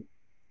read you.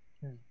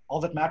 All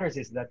that matters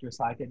is that you're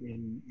cited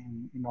in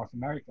North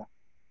America.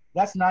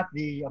 That's not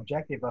the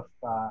objective of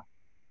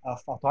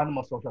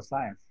autonomous social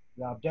science.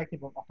 The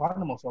objective of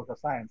autonomous social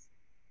science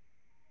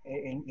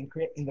in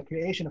the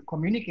creation of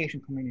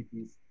communication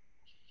communities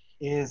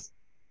is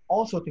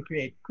also to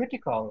create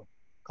critical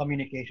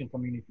communication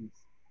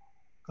communities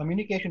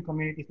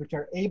which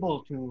are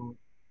able to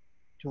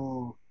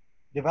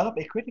develop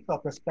a critical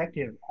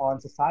perspective on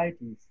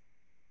societies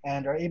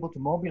and are able to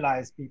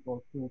mobilize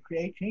people to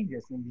create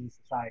changes in these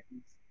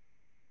societies.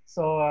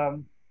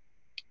 So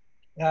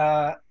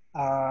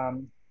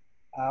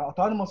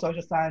autonomous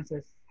social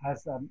sciences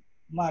has a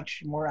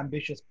much more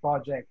ambitious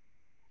project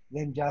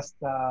than just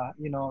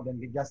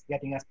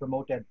getting us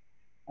promoted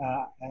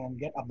and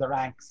get up the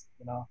ranks,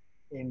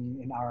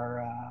 in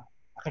our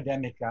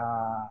academic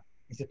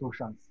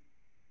institutions.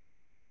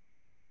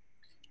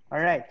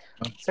 All right,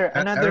 sir.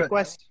 Another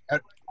question.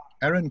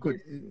 Aaron,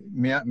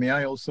 may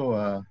I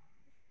also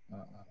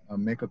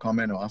make a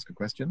comment or ask a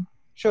question?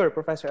 Sure,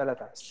 Professor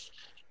Alatas.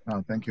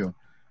 Thank you.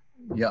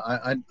 Yeah,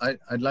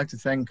 I'd like to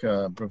thank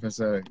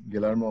Professor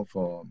Guillermo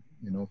for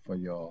for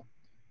your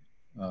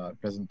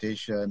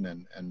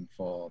presentation and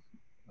for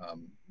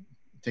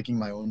taking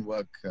my own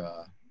work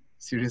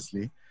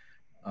seriously.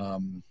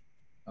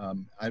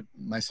 I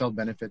myself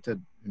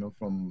benefited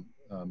from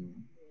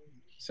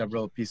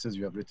several pieces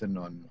you have written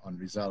on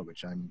Rizal,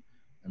 which I'm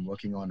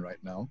working on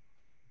right now.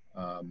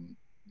 Um,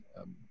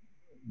 um,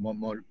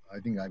 I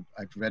think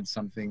I've read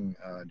something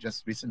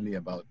just recently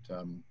about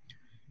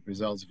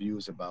Rizal's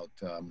views about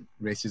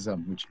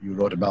racism, which you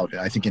wrote about,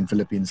 I think, in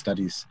Philippine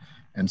Studies,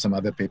 and some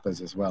other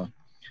papers as well.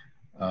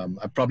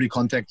 I'll probably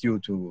contact you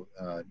to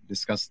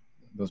discuss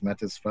those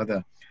matters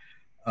further.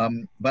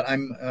 But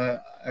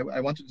I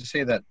wanted to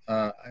say that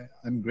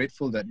I'm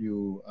grateful that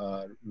you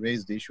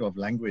raised the issue of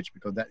language,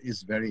 because that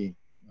is very,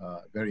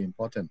 very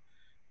important.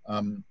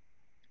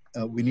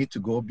 We need to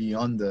go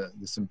beyond the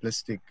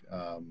simplistic,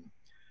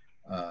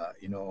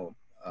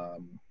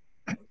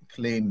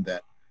 claim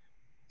that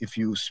if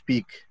you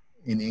speak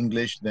in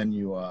English, then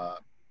you are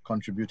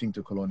contributing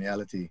to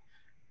coloniality.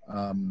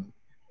 Um,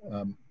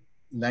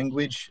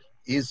 Language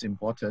is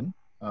important.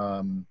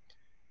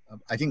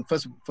 I think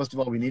first of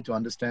all, we need to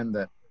understand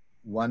that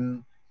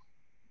one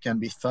can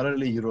be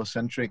thoroughly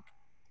Eurocentric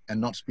and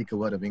not speak a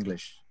word of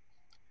English.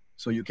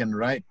 So you can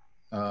write,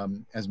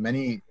 as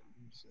many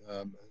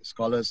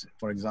scholars,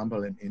 for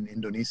example, in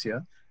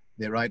Indonesia,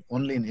 they write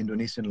only in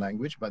Indonesian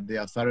language, but they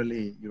are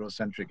thoroughly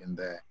Eurocentric in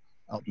their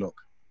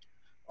outlook.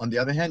 On the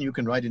other hand, you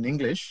can write in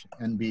English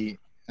and be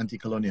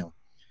anti-colonial.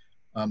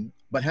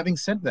 But having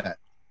said that,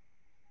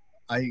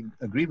 I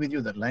agree with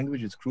you that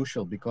language is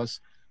crucial,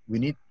 because we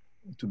need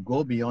to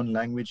go beyond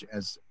language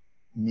as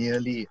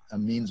merely a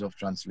means of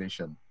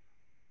translation.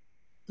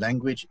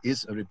 Language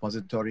is a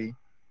repository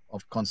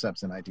of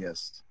concepts and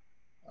ideas.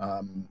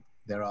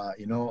 There are,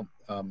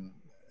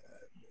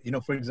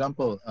 for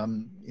example,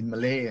 in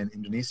Malay and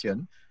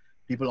Indonesian,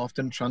 people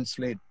often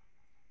translate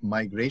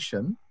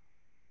migration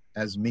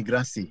as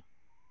migrasi,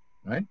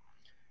 right?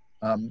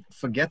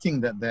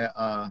 Forgetting that there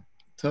are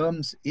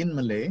terms in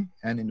Malay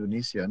and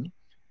Indonesian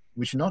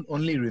which not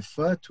only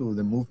refer to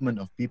the movement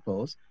of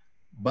peoples,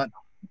 but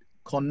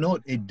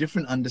connote a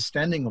different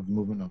understanding of the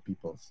movement of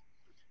peoples.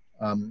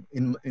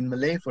 In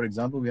Malay, for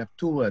example, we have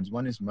two words.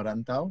 One is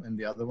merantau and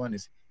the other one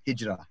is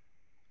hijrah.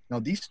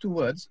 Now, these two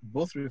words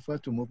both refer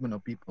to movement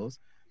of peoples,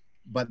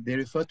 but they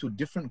refer to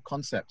different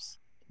concepts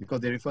because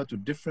they refer to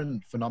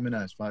different phenomena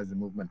as far as the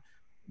movement.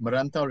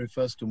 Merantau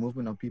refers to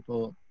movement of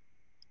people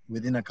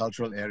within a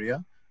cultural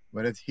area,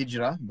 whereas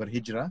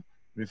berhijrah,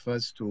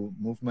 refers to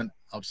movement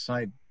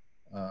outside,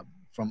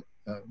 from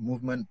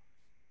movement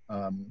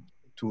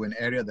to an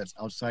area that's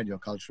outside your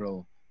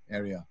cultural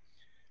area.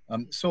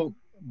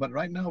 But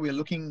right now we're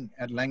looking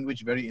at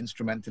language very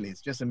instrumentally.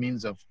 It's just a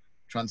means of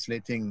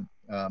translating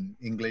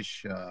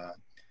English,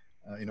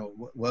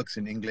 works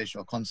in English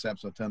or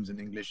concepts or terms in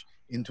English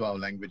into our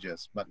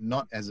languages, but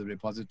not as a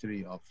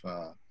repository of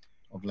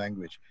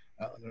language,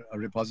 a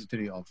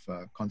repository of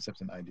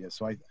concepts and ideas.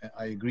 So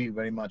I agree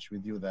very much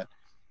with you that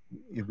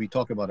if we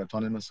talk about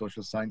autonomous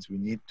social science, we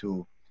need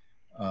to,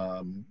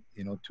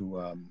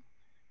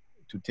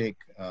 to take,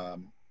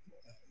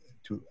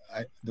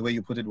 the way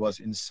you put it was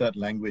insert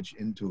language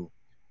into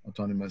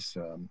autonomous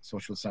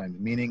social science,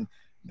 meaning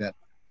that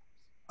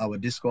our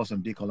discourse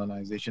on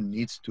decolonization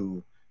needs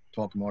to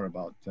talk more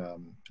about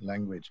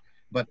language.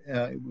 But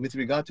with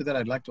regard to that,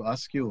 I'd like to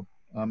ask you,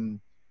 I'm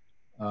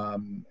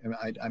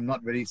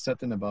not very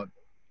certain about,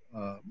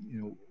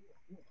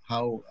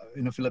 how,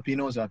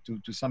 Filipinos are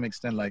to some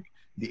extent like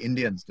the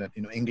Indians, that,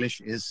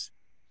 English is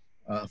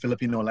a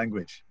Filipino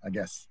language, I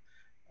guess.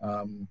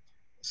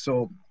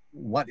 So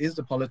what is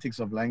the politics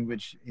of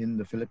language in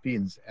the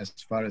Philippines as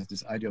far as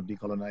this idea of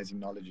decolonizing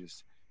knowledge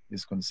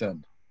is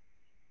concerned?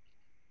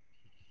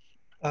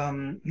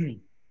 Um,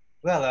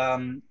 well,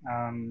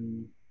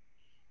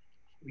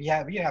 we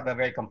have a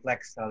very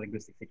complex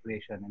linguistic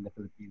situation in the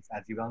Philippines,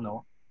 as you well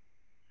know,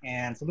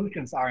 and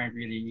solutions aren't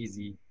really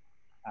easy.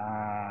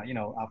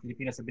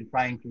 Filipinos have been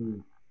trying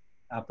to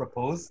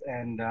propose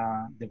and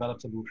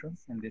develop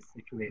solutions in this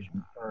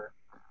situation for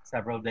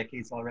several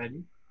decades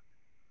already.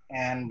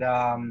 And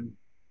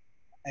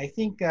I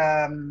think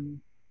Pantayong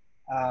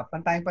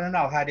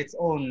Pananaw had its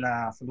own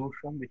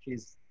solution, which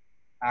is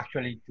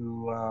actually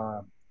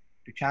to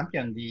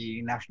champion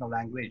the national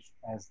language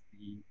as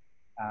the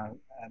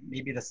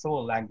maybe the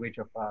sole language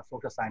of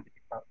social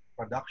scientific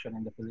production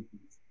in the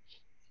Philippines.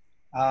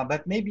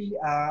 But maybe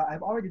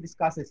I've already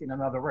discussed this in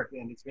another work,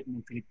 and it's written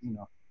in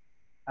Filipino.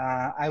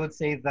 I would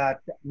say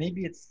that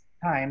maybe it's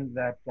time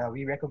that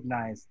we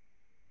recognize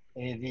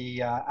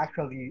the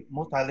actually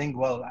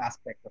multilingual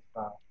aspect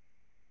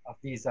of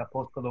these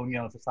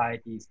post-colonial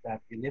societies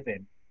that we live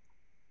in,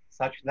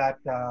 such that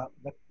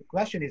the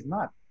question is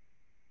not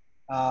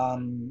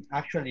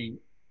actually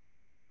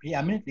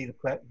preeminently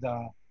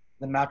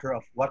the matter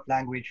of what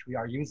language we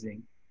are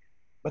using,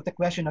 but the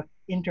question of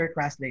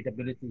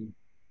intertranslatability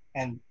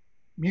and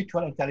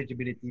mutual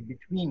intelligibility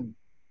between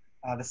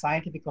the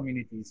scientific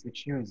communities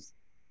which use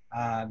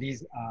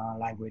these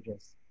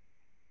languages.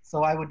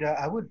 So I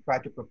would try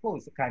to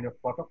propose a kind of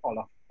protocol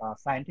of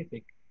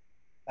scientific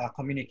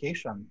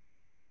communication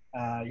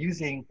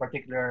using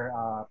particular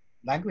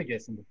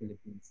languages in the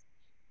Philippines.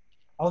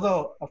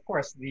 Although, of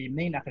course, the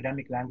main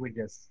academic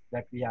languages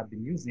that we have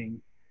been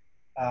using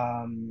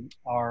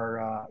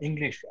are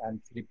English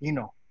and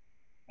Filipino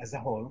as a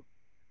whole.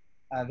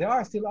 There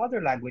are still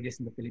other languages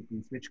in the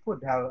Philippines which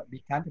could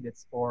be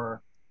candidates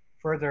for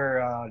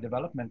further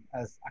development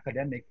as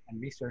academic and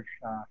research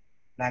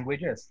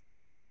languages.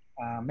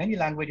 Many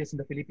languages in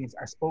the Philippines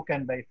are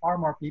spoken by far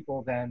more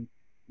people than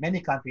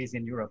many countries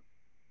in Europe.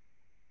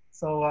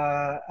 So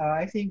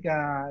I think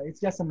it's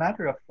just a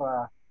matter of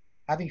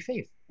having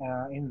faith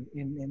in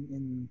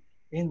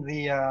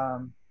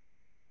the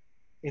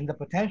in the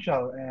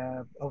potential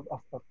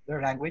of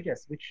their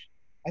languages, which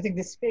I think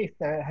this faith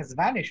has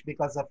vanished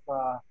because of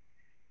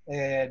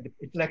the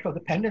intellectual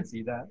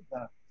dependency, the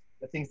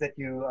things that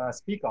you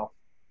speak of.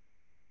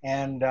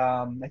 And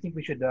I think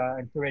we should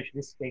encourage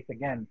this faith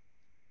again.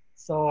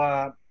 So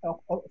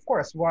of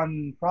course,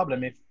 one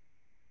problem if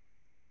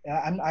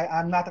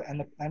I'm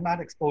not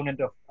exponent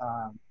of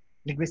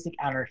linguistic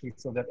anarchy,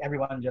 so that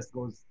everyone just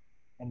goes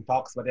and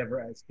talks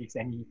whatever, speaks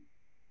anything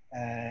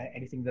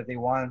that they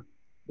want,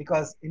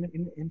 because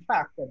in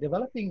fact,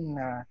 developing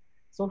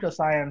social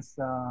science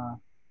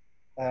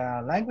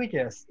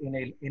languages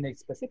in a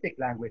specific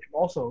language,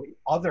 also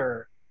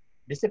other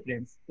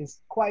disciplines,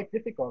 is quite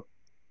difficult.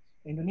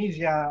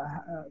 Indonesia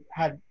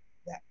had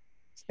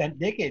spent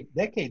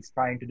decades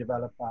trying to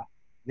develop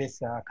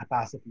this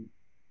capacity.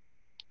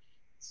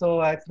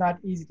 So it's not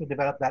easy to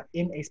develop that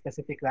in a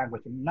specific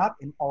language, and not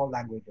in all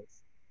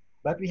languages.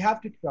 But we have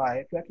to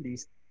try to at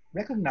least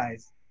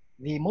recognize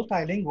the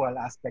multilingual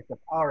aspect of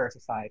our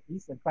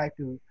societies and try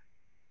to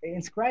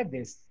inscribe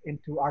this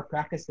into our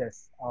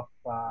practices of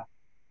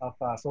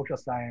social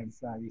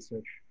science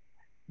research.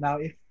 Now,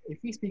 if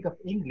we speak of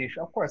English,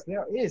 of course,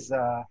 there is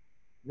a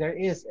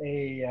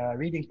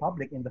reading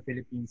public in the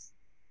Philippines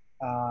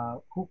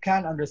who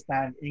can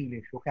understand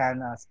English, who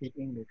can speak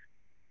English.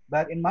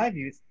 But in my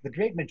view, the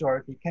great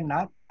majority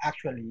cannot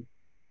actually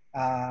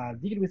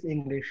deal with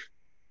English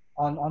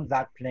on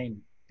that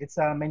plane. It's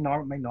a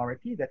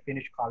minority that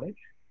finish college,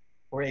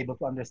 who are able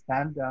to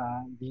understand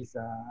these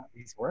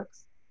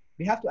works.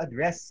 We have to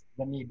address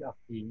the need of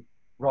the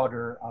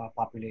broader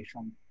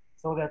population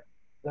so that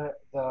the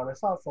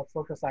results of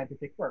social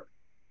scientific work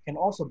can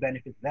also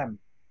benefit them,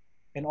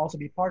 can also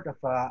be part of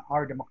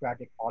our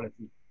democratic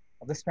polity,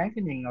 of the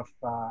strengthening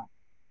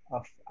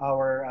of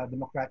our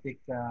democratic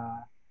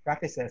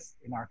practices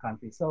in our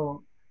country.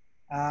 So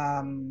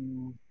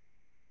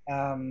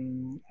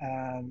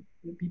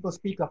people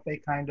speak of a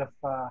kind of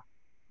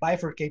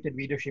bifurcated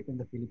readership in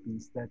the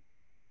Philippines, that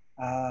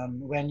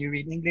when you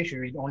read English, you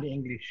read only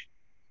English.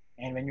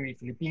 And when you read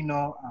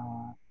Filipino,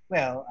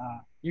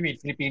 you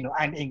read Filipino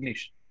and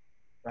English,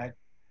 right?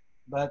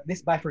 But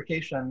this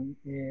bifurcation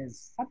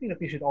is something that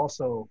we should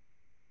also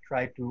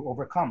try to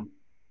overcome,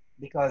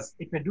 because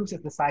it reduces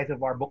the size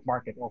of our book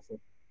market also.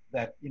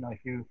 That, you know,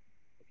 if you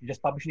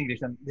just publish in English,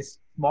 then this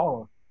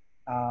small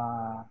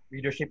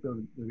readership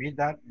will read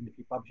that, and if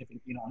you publish in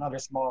Filipino, another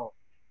small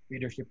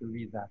readership will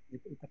read that.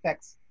 It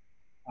affects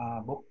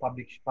book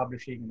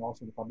publishing and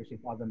also the publishing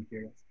of other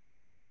materials.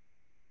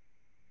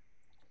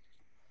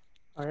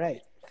 All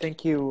right.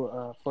 Thank you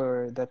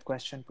for that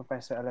question,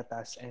 Professor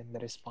Alatas, and the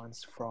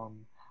response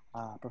from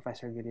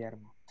Professor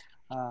Guillermo.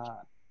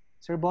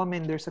 Sir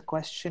Bowman, there's a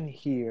question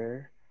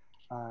here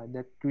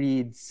that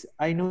reads,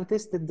 I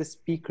noticed that the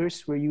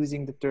speakers were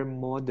using the term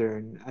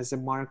modern as a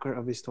marker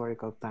of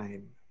historical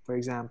time. For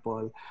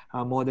example,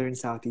 modern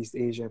Southeast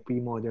Asia,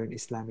 pre-modern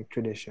Islamic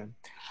tradition.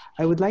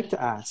 I would like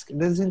to ask,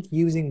 doesn't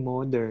using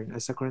modern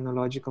as a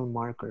chronological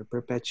marker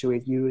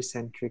perpetuate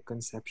Eurocentric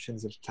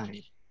conceptions of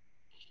time?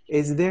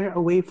 Is there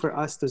a way for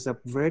us to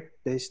subvert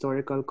the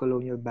historical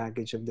colonial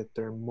baggage of the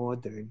term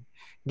modern,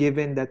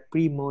 given that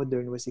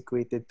pre-modern was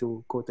equated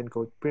to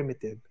quote-unquote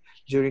primitive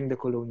during the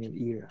colonial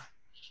era?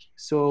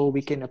 So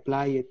we can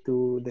apply it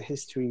to the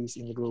histories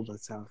in the global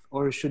south?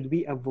 Or should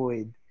we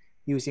avoid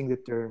using the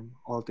term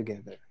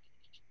altogether?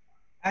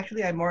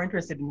 Actually, I'm more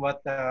interested in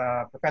what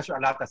Professor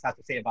Alatas has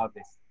to say about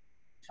this.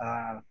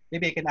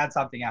 Maybe I can add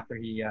something after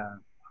he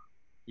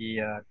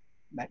can,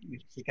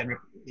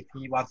 if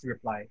he wants to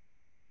reply.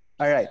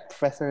 All right,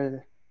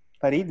 Professor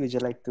Farid, would you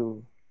like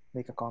to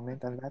make a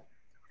comment on that?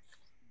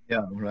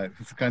 Yeah, right.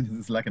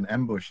 It's like an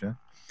ambush. Yeah,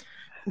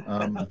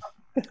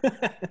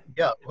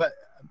 yeah. Well,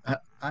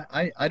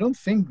 I don't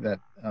think that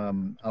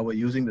our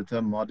using the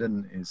term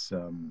modern is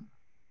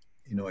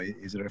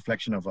is a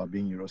reflection of our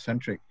being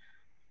Eurocentric.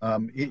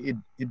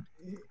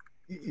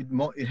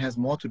 It has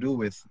more to do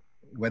with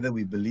whether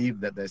we believe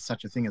that there's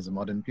such a thing as a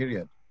modern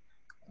period.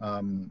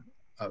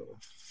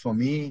 For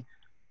me,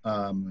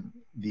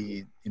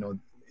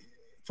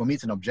 for me,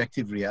 it's an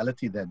objective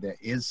reality that there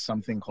is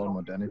something called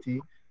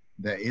modernity.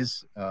 There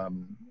is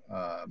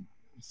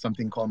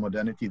something called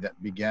modernity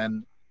that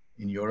began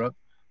in Europe,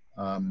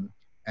 and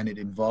it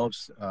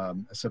involves a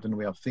certain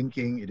way of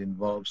thinking. It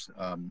involves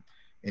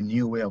a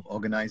new way of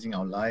organizing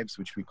our lives,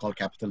 which we call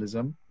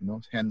capitalism,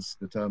 hence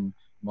the term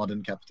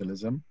modern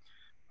capitalism.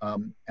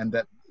 And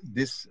that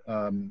this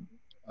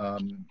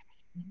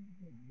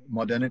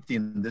modernity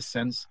in this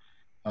sense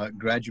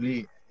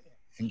gradually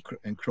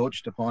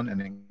encroached upon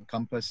and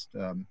encompassed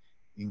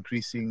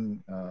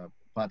increasing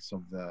parts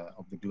of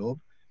the globe,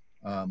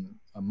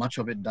 much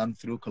of it done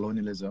through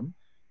colonialism.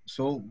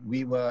 So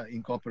we were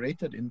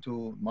incorporated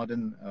into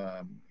modern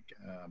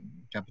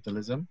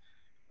capitalism,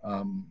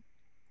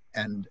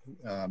 and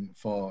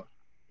for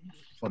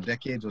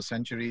decades or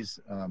centuries,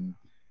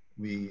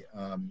 we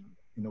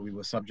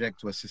were subject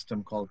to a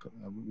system called,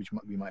 which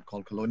we might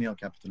call colonial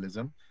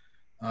capitalism.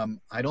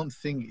 I don't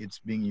think it's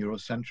being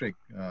Eurocentric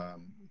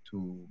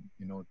to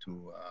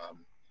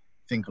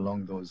think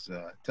along those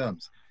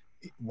terms.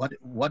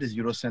 What is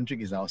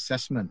Eurocentric is our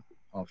assessment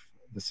of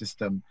the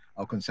system,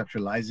 our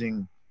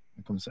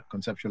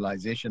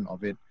conceptualization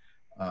of it,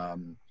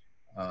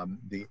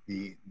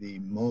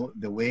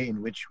 the way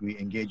in which we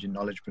engage in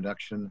knowledge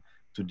production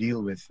to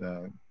deal with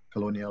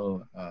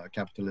colonial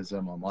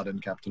capitalism or modern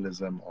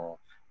capitalism or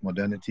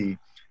modernity,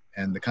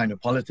 and the kind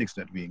of politics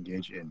that we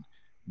engage in.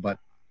 But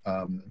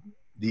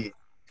the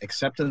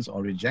acceptance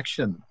or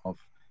rejection of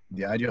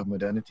the idea of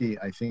modernity,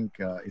 I think,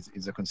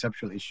 is a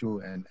conceptual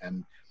issue.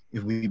 And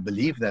if we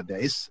believe that there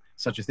is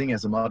such a thing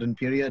as a modern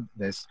period,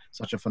 there's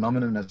such a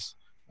phenomenon as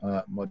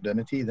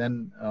modernity,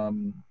 then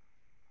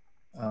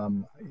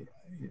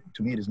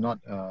to me it is not,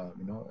 a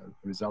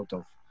result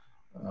of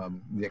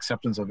the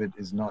acceptance of it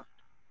is not,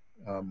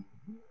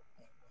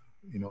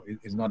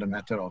 is not a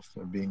matter of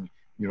being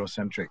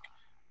Eurocentric.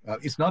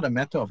 It's not a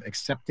matter of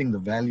accepting the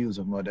values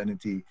of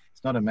modernity.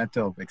 It's not a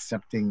matter of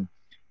accepting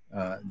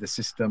the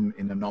system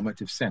in a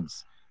normative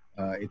sense.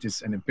 It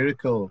is an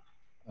empirical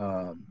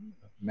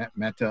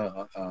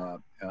matter,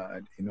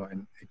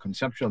 and a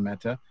conceptual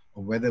matter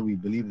of whether we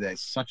believe there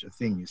is such a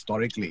thing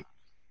historically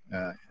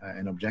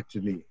and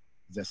objectively.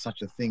 There's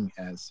such a thing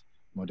as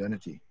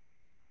modernity.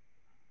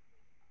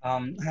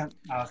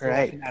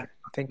 Right.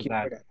 Thank you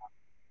for that.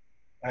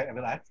 I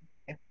will add.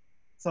 Okay.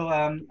 So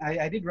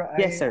I did.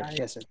 Yes, sir.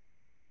 Yes, sir.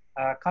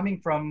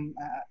 Coming from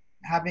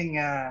having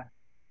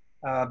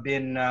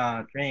been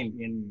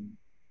trained in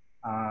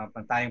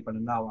Pantayong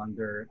Pananaw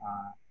under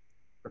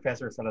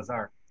Professor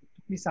Salazar, it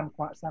took me some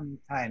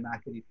time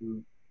actually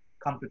to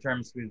come to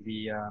terms with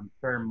the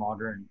term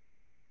modern,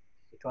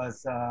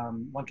 because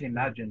one can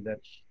imagine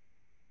that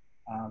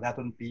that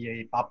wouldn't be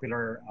a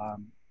popular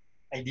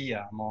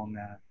idea among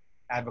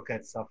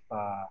advocates of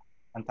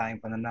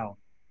Pantayong Pananaw.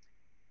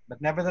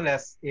 But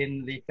nevertheless,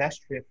 in the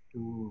test trip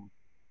to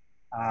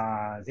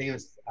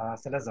Zeus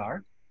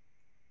Salazar,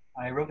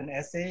 I wrote an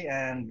essay,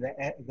 and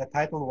the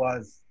title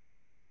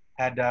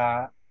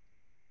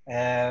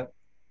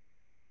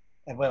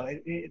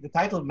the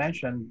title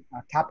mentioned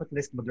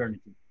capitalist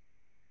modernity.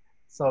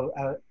 So,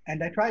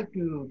 and I tried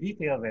to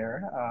detail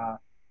there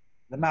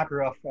the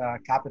matter of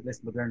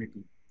capitalist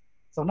modernity.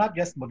 So not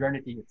just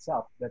modernity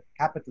itself, but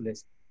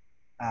capitalist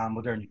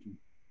modernity.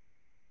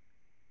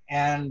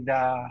 And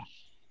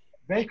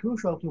very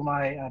crucial to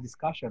my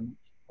discussion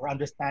or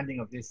understanding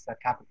of this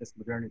capitalist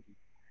modernity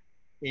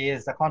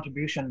is a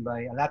contribution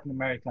by a Latin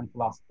American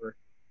philosopher.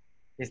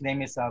 His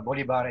name is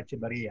Bolivar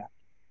Echevarria.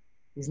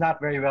 He's not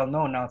very well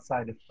known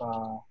outside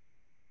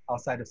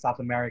of South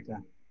America,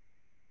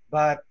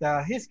 but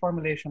his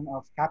formulation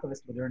of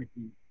capitalist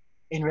modernity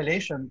in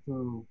relation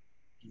to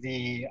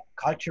the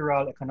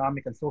cultural,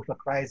 economic, and social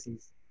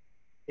crises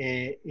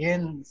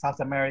in South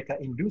America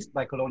induced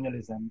by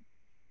colonialism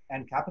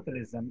and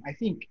capitalism, I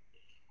think,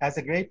 has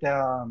a great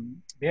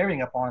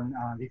bearing upon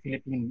the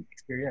Philippine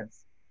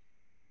experience.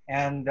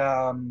 And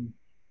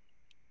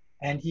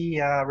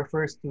he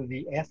refers to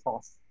the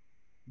ethos,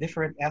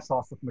 different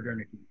ethos of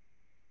modernity.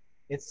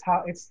 It's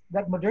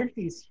that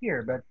modernity is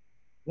here, but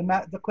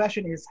the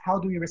question is, how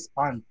do we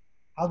respond?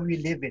 How do we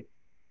live it?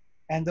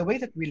 And the way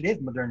that we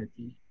live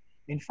modernity,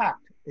 in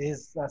fact,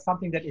 is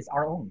something that is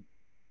our own,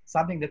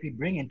 something that we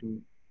bring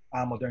into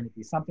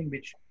modernity, something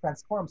which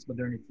transforms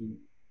modernity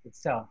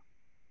itself.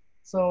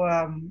 So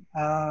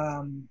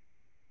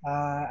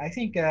I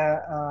think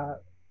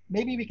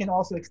maybe we can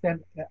also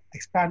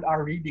expand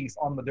our readings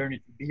on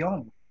modernity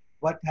beyond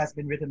what has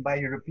been written by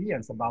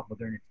Europeans about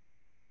modernity.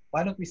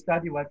 Why don't we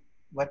study what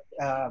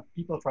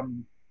people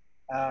from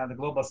the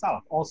global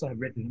South also have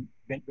written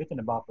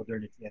about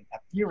modernity and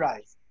have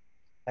theorized,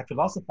 have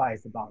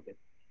philosophized about it.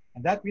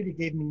 And that really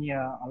gave me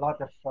a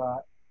lot of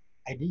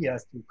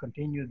ideas to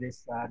continue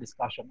this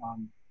discussion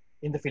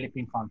in the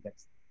Philippine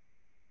context.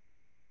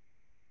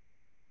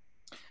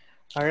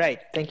 All right,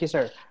 thank you,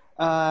 sir.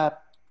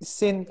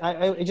 Sin,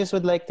 I just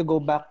would like to go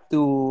back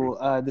to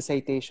the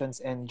citations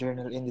and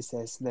journal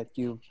indices that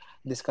you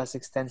discussed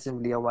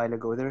extensively a while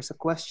ago. There's a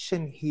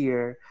question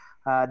here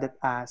that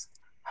asked,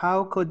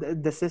 how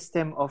could the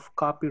system of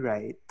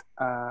copyright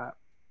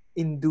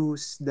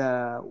induce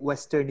the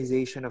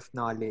westernization of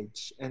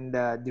knowledge and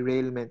the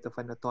derailment of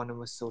an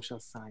autonomous social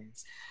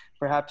science?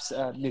 Perhaps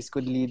this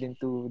could lead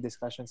into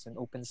discussions on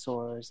open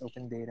source,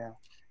 open data,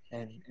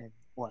 and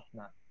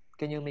whatnot.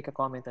 Can you make a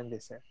comment on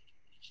this, sir?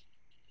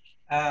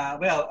 We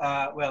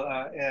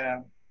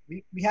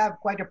have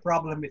quite a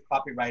problem with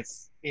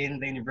copyrights in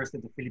the University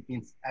of the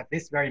Philippines at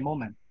this very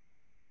moment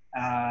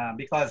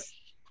because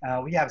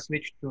we have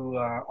switched to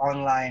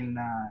online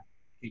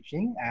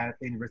teaching at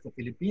the University of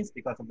the Philippines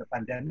because of the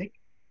pandemic.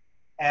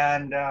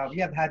 And we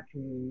have had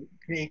to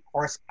create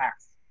course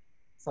packs.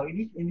 So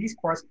in these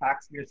course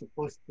packs, we're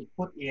supposed to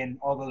put in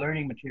all the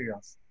learning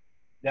materials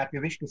that we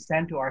wish to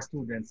send to our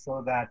students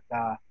so that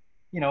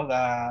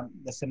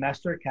the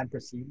semester can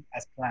proceed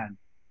as planned.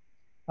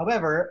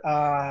 However,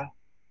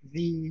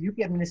 the UP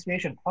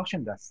administration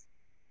cautioned us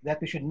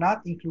that we should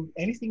not include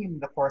anything in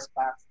the course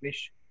packs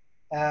which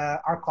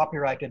are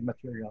copyrighted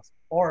materials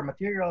or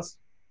materials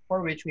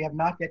for which we have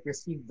not yet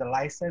received the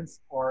license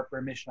or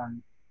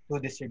permission to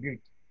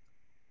distribute.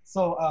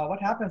 So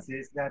what happens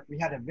is that we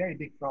had a very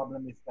big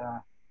problem with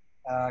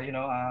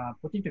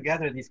putting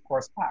together these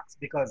course packs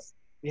because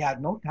we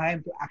had no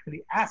time to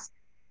actually ask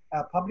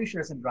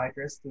publishers and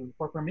writers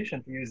for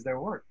permission to use their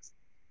works.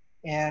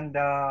 And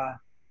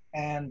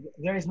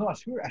there is no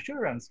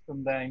assurance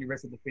from the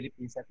University of the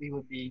Philippines that we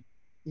would be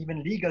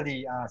even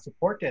legally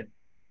supported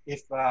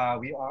if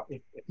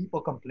people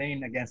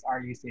complain against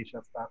our usage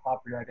of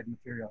copyrighted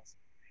materials.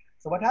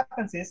 So what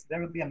happens is there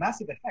will be a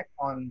massive effect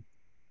on,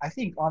 I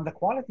think, on the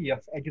quality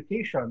of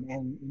education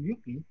in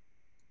UP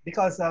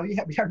because we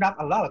are not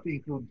allowed to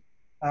include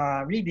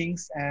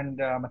readings and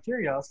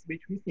materials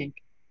which we think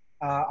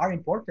are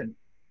important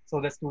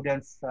so that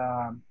students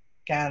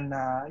can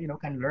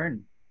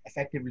learn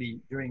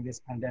effectively during this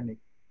pandemic.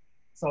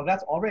 So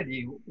that's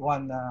already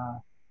one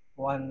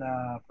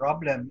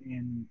problem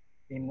in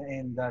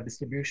the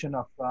distribution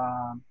of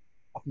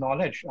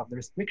knowledge, of the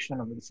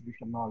restriction of the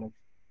distribution of knowledge.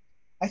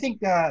 I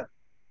think there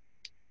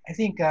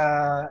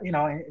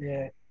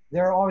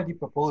are already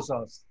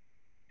proposals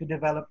to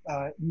develop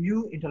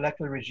new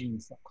intellectual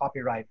regimes of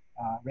copyright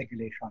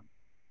regulation,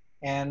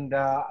 and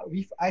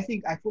I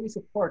think I fully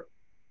support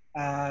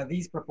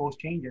these proposed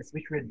changes,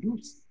 which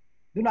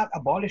do not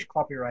abolish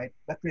copyright,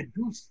 but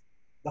reduce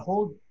the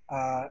hold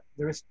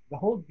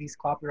these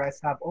copyrights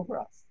have over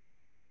us,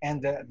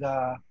 and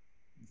the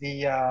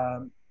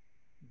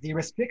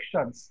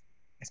restrictions,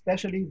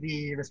 especially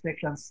the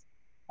restrictions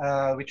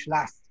which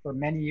last for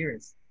many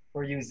years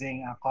for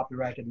using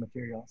copyrighted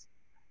materials.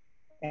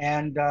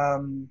 And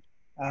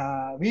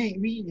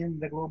we in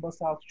the Global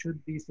South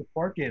should be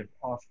supportive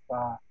of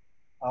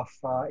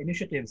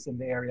initiatives in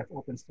the area of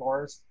open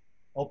source,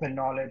 open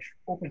knowledge,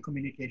 open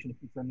communication of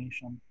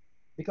information,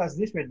 because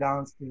this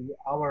redounds to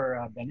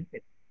our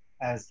benefit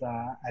as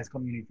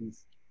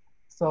communities.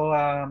 So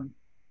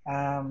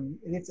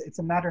it's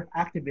a matter of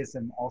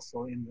activism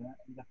also in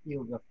the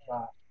field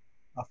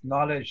of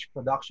knowledge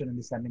production and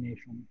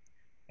dissemination.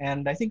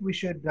 And I think we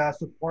should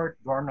support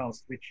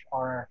journals which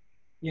are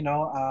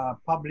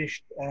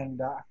published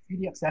and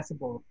freely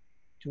accessible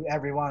to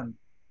everyone,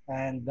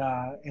 and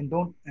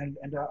don't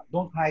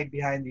hide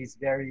behind these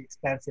very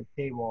expensive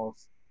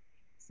paywalls.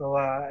 So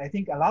I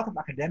think a lot of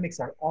academics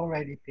are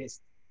already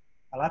pissed.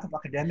 A lot of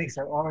academics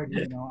are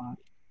already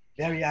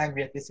very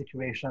angry at this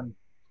situation,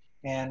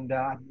 and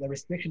the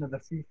restriction of the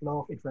free flow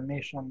of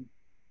information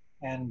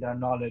and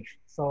knowledge.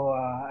 So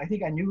I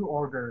think a new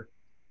order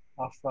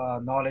of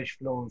knowledge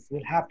flows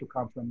will have to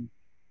come from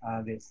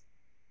this.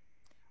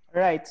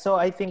 Right. So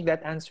I think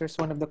that answers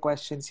one of the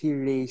questions he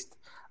raised,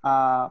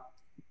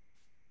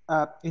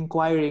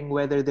 inquiring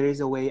whether there is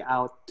a way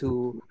out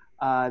to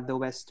the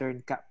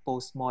Western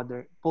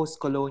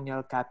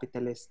post-colonial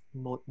capitalist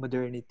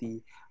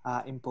modernity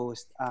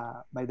imposed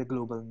by the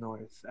global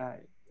North.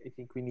 I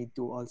think we need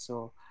to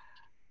also,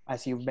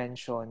 as you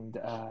mentioned,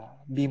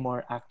 be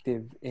more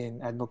active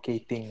in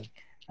advocating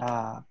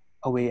a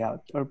way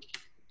out.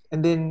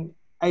 And then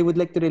I would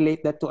like to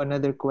relate that to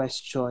another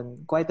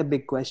question, quite a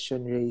big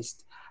question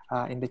raised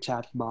in the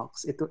chat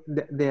box.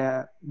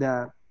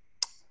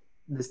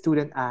 The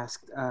student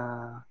asked,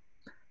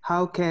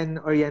 how can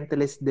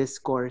Orientalist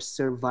discourse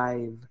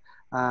survive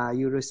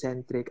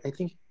Eurocentric, I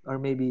think, or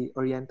maybe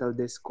Oriental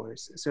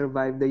discourse,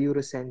 survive the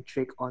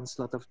Eurocentric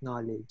onslaught of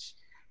knowledge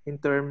in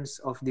terms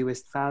of the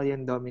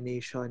Westphalian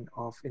domination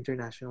of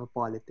international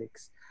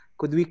politics?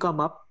 Could we come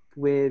up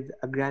with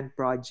a grand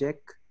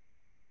project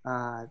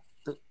or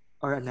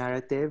a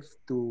narrative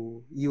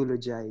to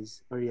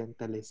eulogize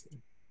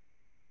Orientalism?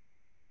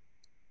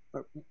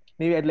 Or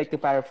maybe I'd like to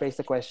paraphrase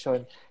the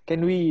question.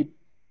 Can we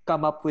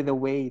come up with a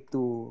way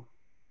to,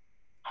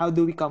 how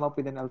do we come up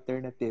with an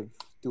alternative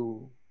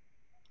to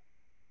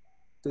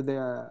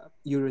the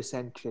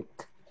Eurocentric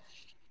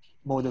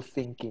mode of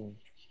thinking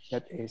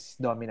that is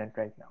dominant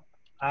right now?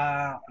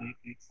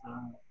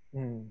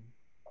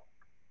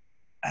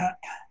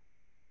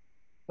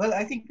 Well,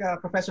 I think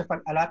Professor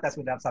Alatas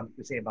would have something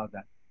to say about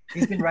that.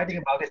 He's been writing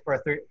about it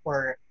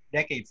for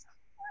decades.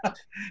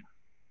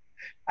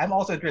 I'm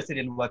also interested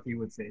in what he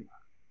would say.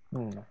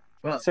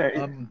 Well, Sir,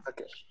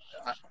 okay.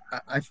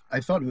 I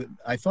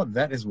thought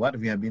that is what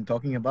we have been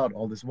talking about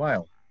all this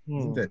while,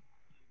 isn't it?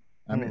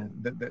 I mean,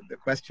 the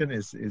question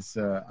is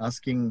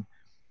asking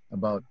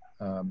about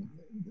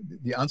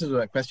the answer to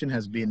that question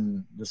has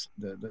been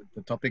the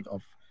topic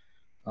of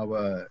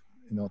our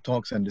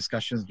talks and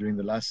discussions during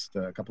the last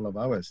couple of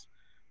hours.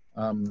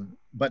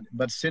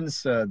 But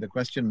since the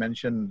question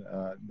mentioned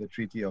the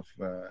treaty of,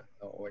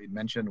 or it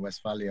mentioned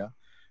Westphalia,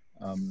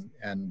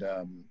 and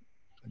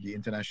the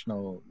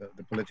international,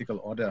 the political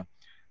order,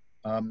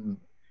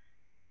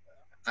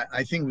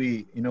 I think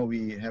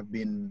we have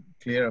been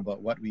clear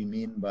about what we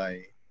mean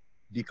by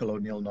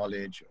decolonial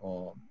knowledge,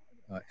 or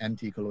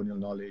anti-colonial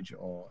knowledge,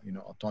 or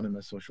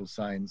autonomous social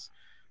science,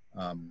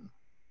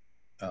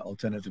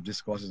 alternative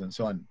discourses, and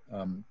so on,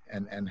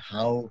 and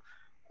how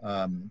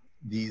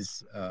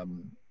these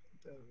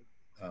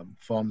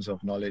forms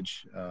of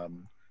knowledge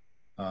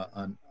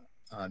are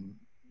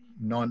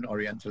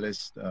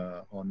non-Orientalist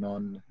or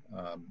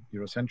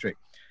non-Eurocentric.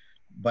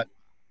 But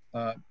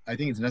I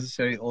think it's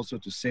necessary also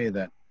to say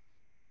that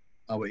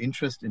our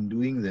interest in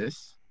doing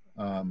this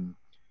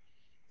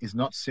is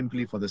not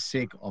simply for the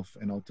sake of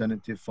an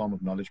alternative form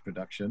of knowledge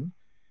production,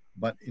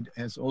 but it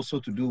has also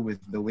to do with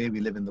the way we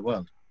live in the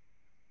world.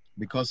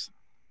 Because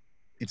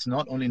it's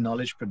not only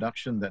knowledge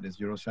production that is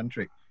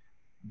Eurocentric,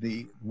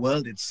 the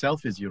world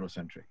itself is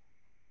Eurocentric.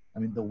 I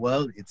mean, the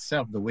world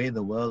itself, the way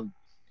the world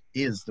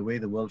is, the way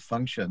the world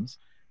functions,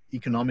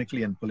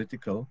 economically and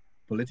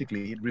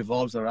politically, it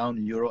revolves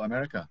around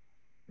Euro-America,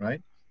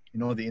 right?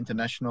 The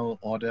international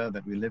order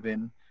that we live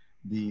in,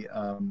 the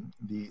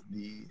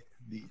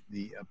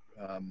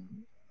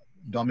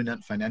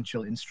dominant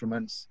financial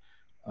instruments,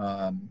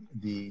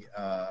 the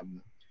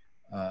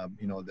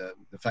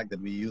fact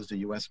that we use the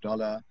US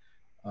dollar,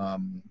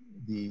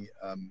 the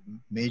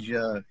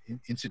major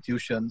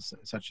institutions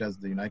such as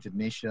the United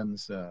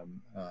Nations, the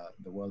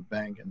World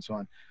Bank, and so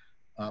on.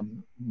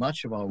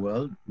 Much of our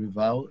world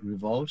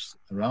revolves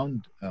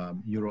around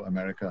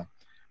Euro-America.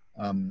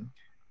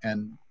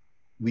 And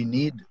we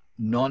need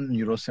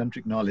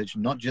non-Eurocentric knowledge,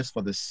 not just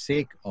for the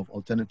sake of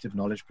alternative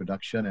knowledge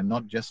production, and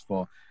not just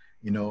for,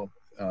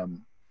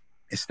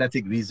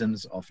 aesthetic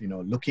reasons of,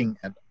 looking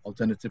at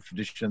alternative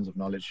traditions of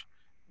knowledge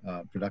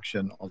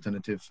production,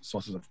 alternative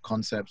sources of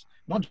concepts,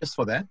 not just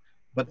for that,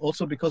 but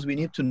also because we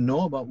need to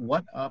know about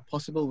what are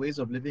possible ways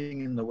of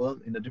living in the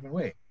world in a different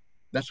way.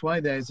 That's why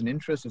there is an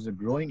interest, there's a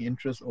growing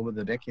interest over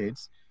the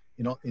decades,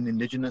 in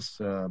indigenous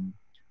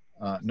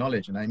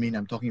knowledge. And I mean,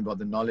 I'm talking about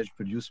the knowledge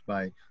produced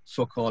by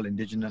so-called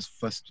indigenous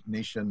First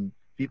Nation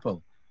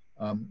people,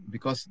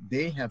 because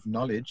they have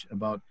knowledge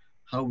about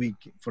how we,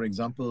 for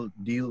example,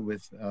 deal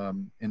with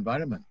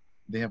environment.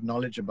 They have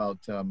knowledge about,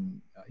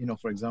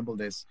 for example,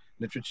 there's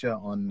literature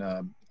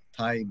on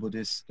Thai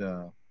Buddhist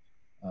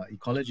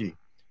ecology,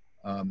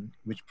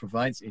 which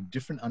provides a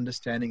different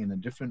understanding and a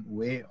different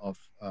way of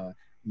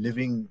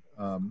living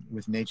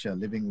with nature,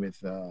 living with,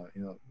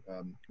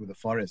 with the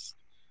forest.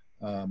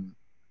 You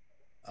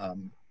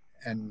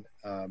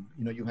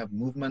have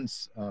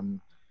movements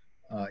in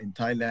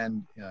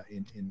Thailand,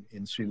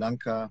 in Sri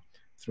Lanka,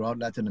 throughout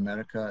Latin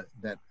America,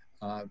 that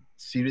are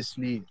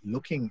seriously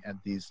looking at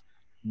these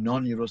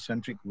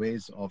non-Eurocentric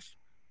ways of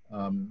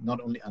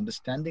not only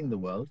understanding the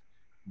world,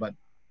 but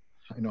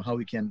how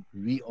we can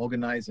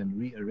reorganize and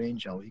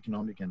rearrange our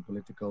economic and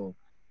political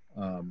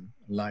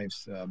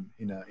lives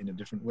in a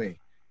different way.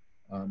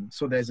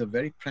 So there's a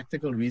very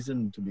practical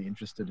reason to be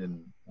interested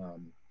in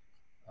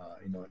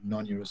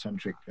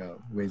non-Eurocentric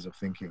ways of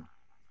thinking.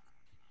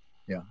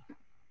 Yeah.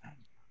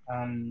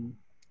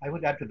 I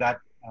would add to that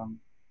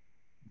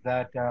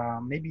that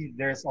maybe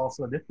there's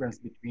also a difference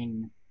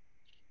between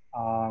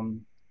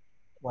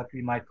what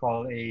we might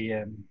call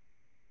a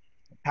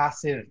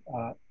passive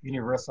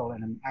universal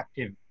and an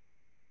active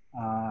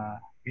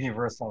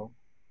universal.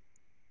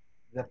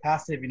 The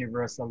passive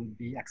universal would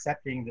be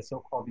accepting the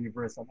so-called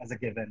universal as a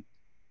given.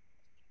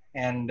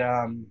 And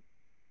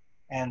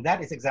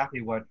that is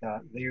exactly what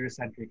the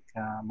Eurocentric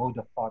mode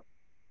of thought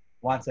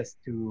wants us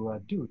to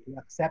do, to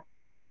accept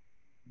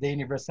the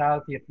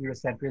universality of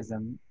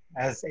Eurocentrism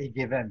as a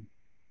given.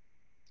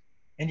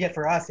 And yet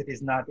for us, it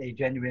is not a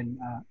genuine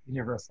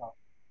universal.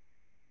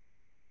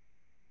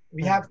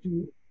 We have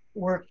to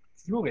work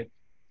through it,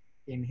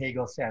 in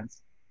Hegel's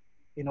sense,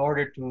 in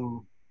order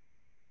to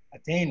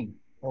attain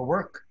or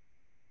work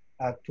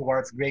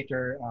towards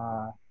greater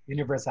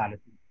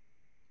universality.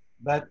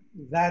 But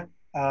that,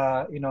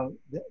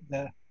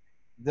 the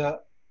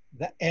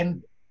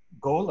end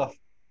goal of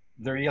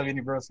the real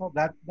universal,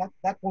 that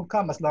won't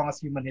come as long as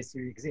human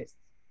history exists.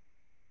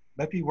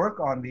 But we work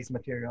on these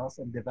materials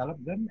and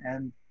develop them,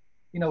 and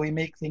we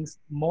make things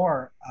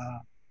more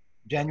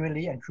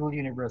genuinely and truly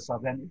universal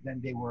than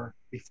they were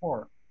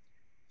before.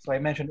 So I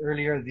mentioned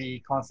earlier the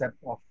concept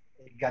of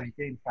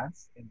égalité in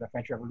France in the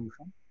French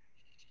Revolution.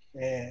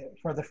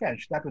 For the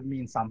French, that would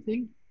mean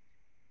something,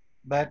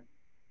 but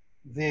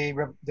the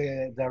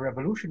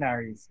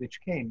revolutionaries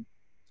which came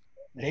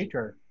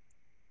later,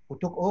 who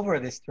took over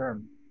this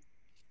term,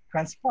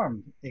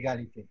 transformed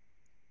égalité,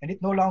 and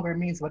it no longer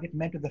means what it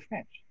meant to the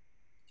French.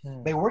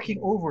 By working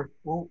over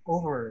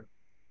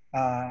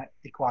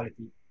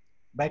equality,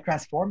 by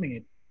transforming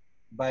it,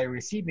 by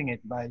receiving it,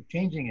 by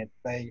changing it,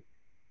 by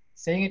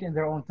saying it in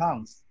their own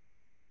tongues,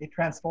 it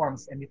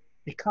transforms and it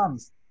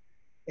becomes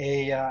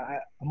a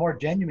more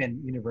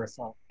genuine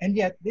universal. And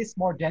yet this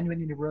more genuine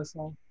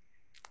universal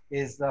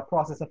is the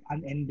process of uh,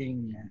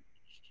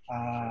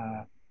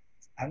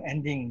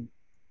 unending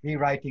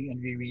rewriting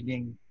and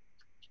rereading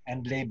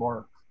and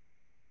labor.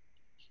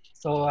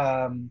 So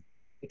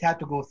it had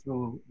to go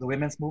through the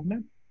women's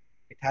movement.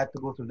 It had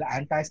to go through the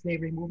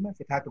anti-slavery movements.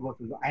 It had to go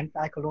through the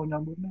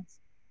anti-colonial movements.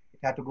 It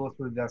had to go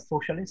through the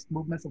socialist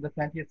movements of the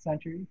 20th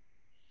century.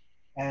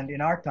 And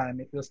in our time,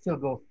 it will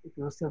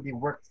still be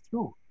worked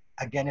through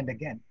again and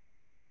again.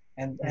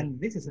 And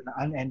this is an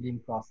unending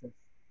process.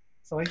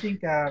 So I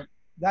think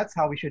that's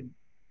how we should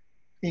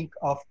think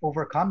of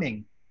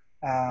overcoming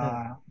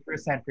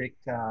Eurocentric,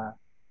 the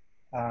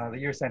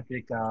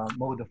Eurocentric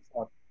mode of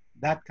thought,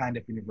 that kind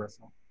of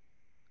universal.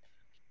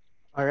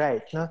 All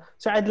right. No?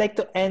 So I'd like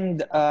to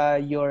end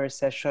your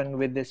session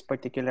with this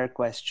particular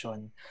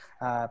question.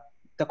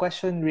 The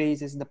question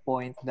raises the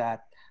point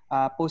that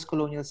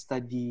post-colonial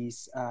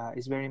studies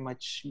is very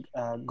much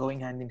going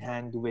hand in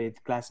hand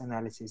with class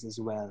analysis as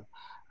well.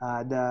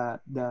 The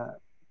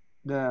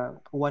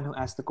one who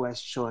asked the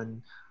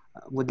question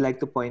would like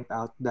to point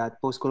out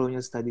that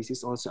post-colonial studies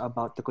is also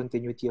about the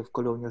continuity of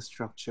colonial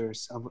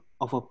structures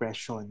of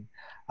oppression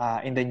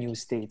in the new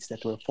states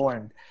that were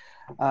formed.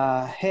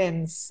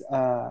 Hence,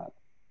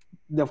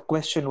 the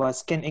question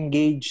was, can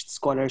engaged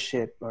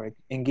scholarship or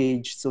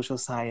engaged social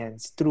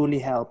science truly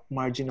help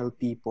marginalized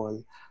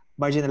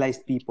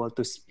people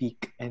to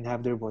speak and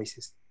have their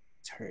voices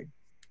heard?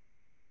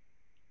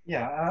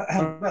 Yeah,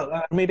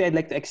 well, maybe I'd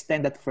like to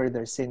extend that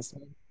further since...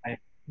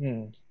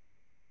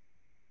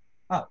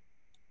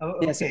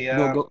 Yes, okay.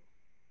 Go.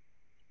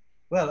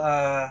 Well,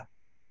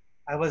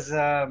 I was,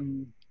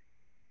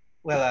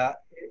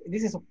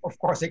 this is of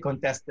course a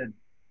contested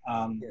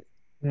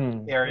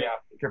area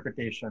of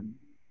interpretation.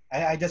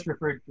 I just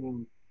referred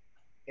to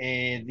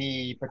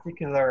the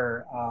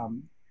particular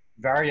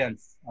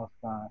variants of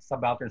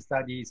subaltern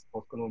studies,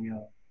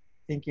 post-colonial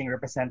thinking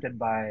represented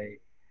by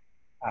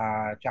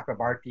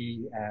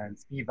Chakrabarty and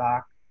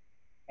Spivak,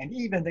 and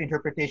even the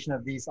interpretation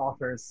of these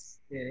authors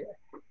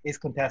is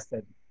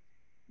contested.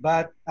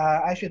 But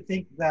I should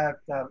think that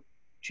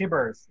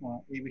Chibber's,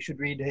 we should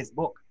read his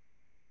book.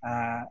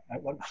 I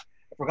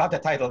forgot the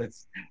title.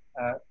 It's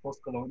The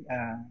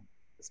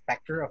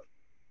Spectre of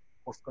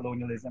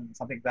Post-Colonialism,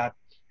 something like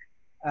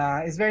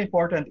that. Is very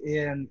important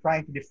in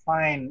trying to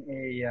define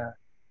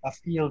a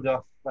field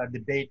of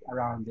debate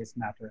around this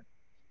matter.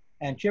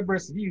 And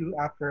Chibber's view,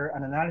 after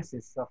an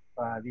analysis of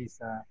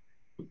these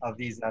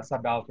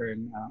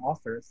subaltern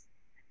authors,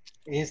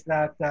 is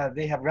that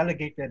they have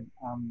relegated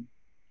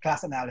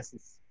class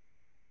analysis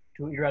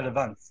to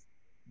irrelevance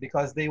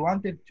because they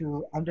wanted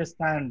to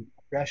understand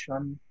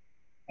oppression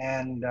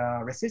and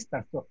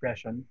resistance to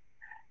oppression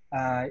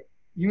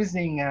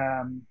using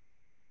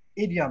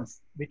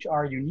idioms which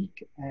are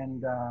unique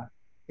and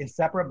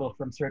inseparable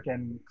from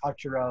certain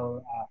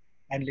cultural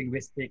and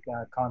linguistic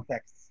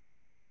contexts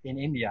in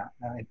India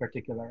in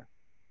particular.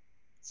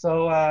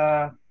 So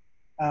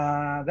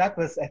that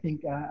was, I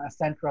think, a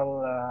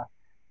central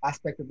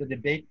aspect of the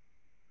debate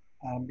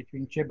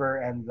between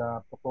Chibber and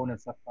the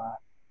proponents of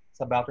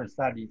subaltern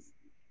studies.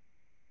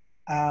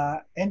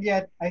 And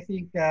yet, I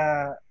think,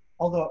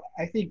 although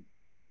I think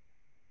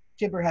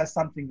Chibber has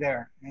something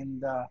there,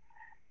 and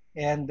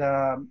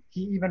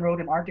he even wrote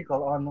an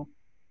article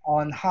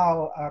on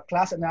how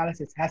class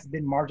analysis has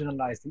been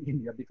marginalized in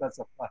India because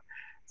of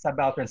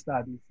subaltern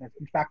studies, and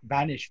in fact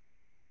vanished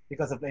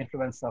because of the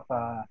influence of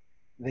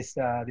this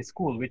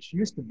school, which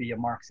used to be a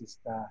Marxist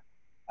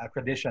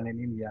tradition in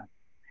India.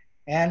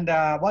 And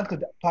one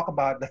could talk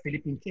about the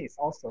Philippine case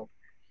also.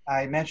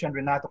 I mentioned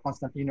Renato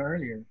Constantino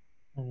earlier.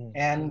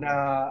 And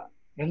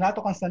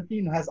Renato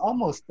Constantino has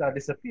almost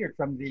disappeared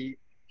from the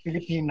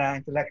Philippine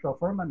intellectual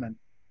firmament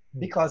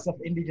because of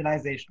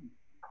indigenization,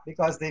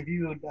 because they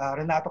viewed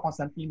Renato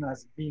Constantino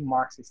as being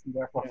Marxist and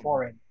therefore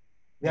foreign,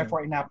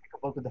 therefore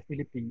inapplicable to the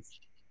Philippines,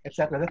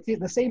 etc.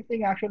 The same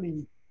thing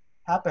actually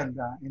happened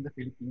in the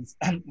Philippines.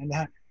 And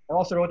I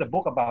also wrote a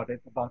book about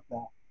it, about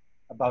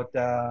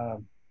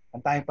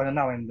Pantayong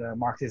Pananaw and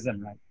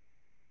Marxism, right?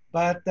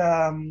 But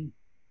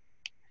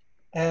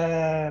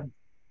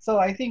so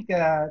I think,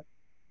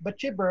 but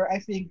Chibber, I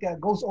think,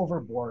 goes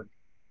overboard,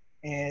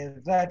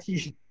 and that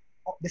he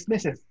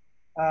dismisses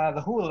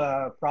the whole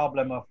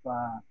problem of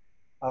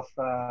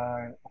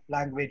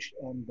language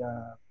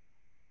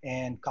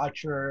and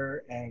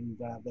culture and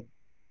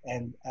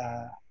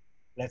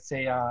let's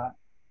say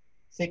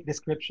thick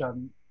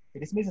description. He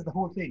dismisses the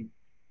whole thing,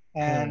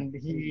 and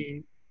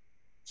he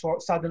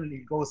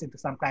suddenly goes into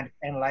some kind of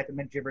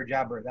enlightenment jibber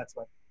jabber. That's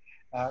what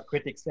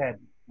critics said.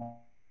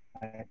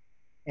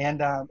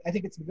 And I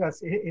think it's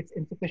because it's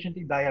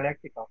insufficiently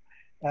dialectical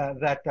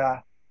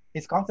that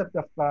his concept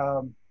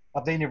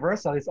of the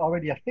universal is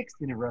already a fixed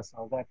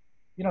universal that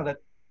that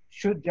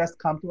should just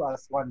come to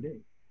us one day,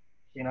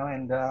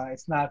 and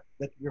it's not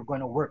that we're going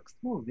to work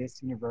through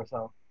this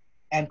universal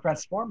and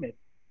transform it,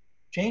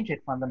 change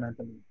it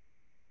fundamentally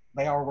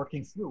by our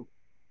working through.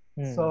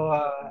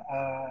 So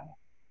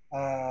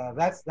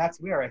that's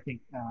where I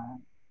think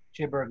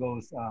Chiber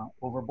goes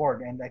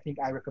overboard. And I think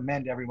I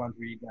recommend everyone to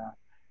read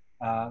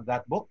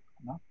that book.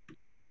 You know?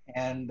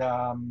 And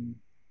on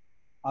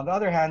the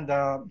other hand,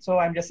 so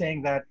I'm just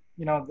saying that,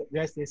 you know,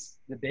 there's this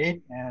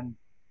debate, and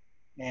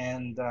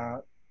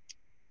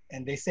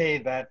they say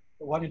that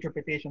one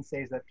interpretation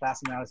says that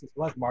class analysis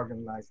was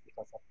marginalized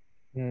because of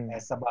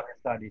Sabata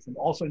studies, and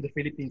also in the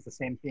Philippines the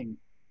same thing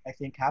I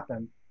think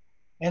happened.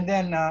 And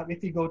then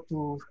if you go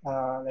to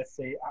let's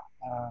say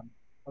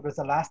what was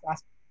the last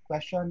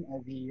question?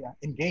 The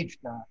engaged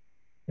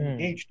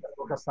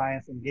social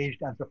science,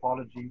 engaged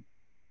anthropology.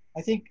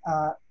 I think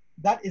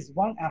that is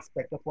one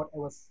aspect of what I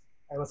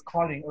was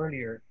calling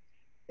earlier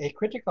a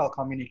critical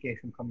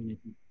communication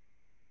community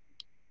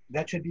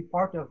that should be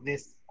part of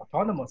this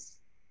autonomous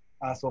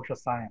social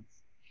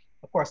science.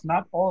 Of course,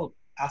 not all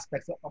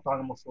aspects of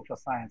autonomous social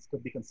science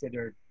could be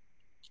considered,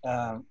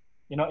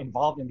 you know,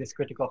 involved in this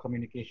critical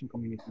communication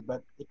community.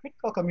 But a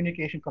critical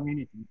communication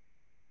community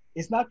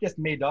is not just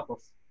made up of,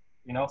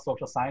 you know,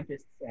 social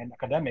scientists and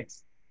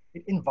academics.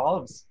 It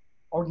involves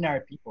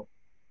ordinary people.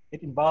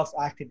 It involves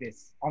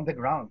activists on the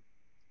ground.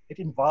 It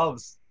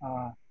involves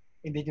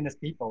indigenous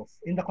peoples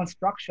in the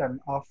construction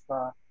of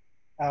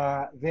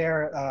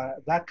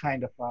that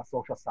kind of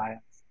social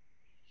science.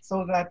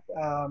 So that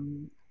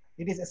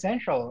it is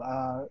essential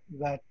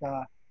that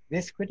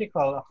this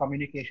critical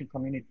communication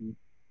community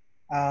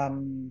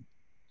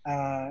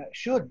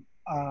should,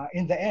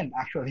 in the end,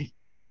 actually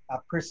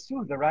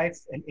pursue the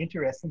rights and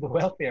interests and the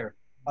welfare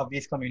of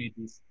these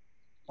communities.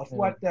 Of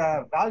what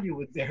value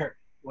would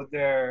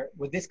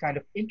this kind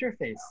of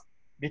interface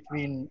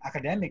between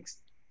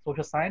academics,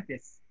 social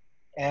scientists,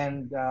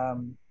 and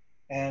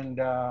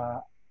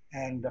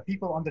the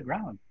people on the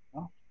ground, you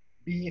know,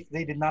 be if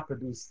they did not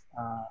produce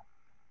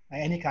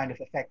any kind of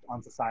effect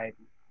on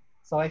society.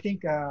 So I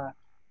think that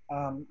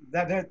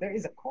there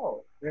is a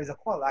call. There is a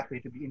call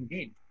actually to be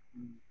engaged,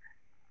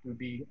 to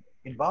be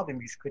involved in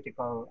these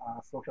critical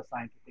social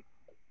scientific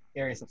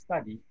areas of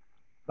study.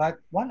 But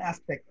one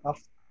aspect of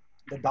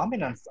the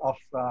dominance of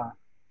the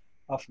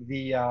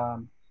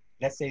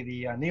let's say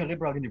the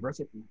neoliberal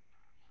university,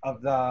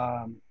 of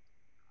the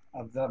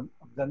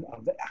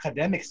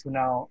academics who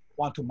now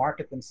want to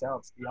market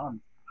themselves beyond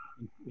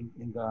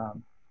in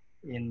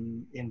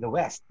the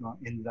West, no?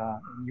 In the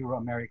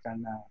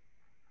Euro-American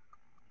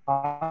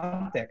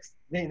context,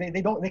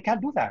 they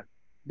can't do that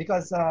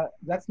because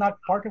that's not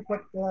part of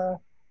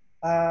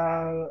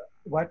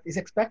what is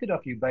expected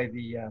of you by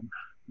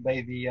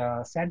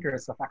the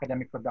centers of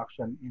academic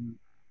production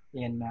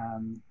in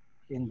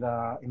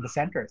the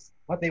centers.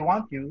 What they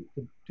want you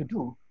to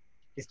do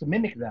is to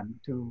mimic them,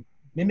 to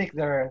mimic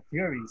their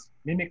theories,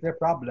 mimic their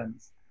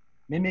problems,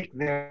 mimic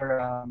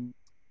their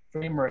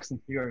frameworks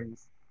and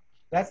theories.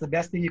 That's the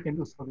best thing you can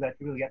do so that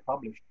you will get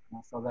published. You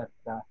know, so that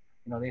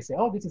you know, they say,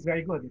 "Oh, this is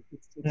very good.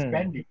 It's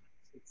trendy.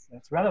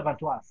 It's relevant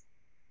to us,"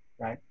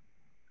 right?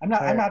 I'm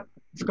not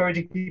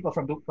discouraging people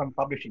from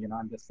publishing. You know,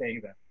 I'm just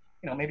saying that,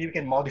 you know, maybe we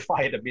can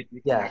modify it a bit.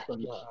 We can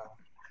actually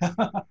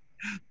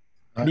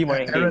be more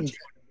Aaron, engaged.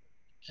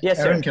 Yes,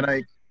 Aaron,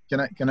 sir.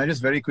 can I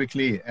just very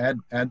quickly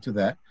add to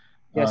that?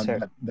 Yes,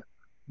 sir.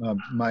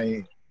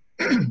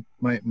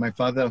 My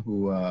father, who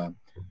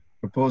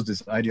proposed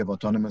this idea of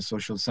autonomous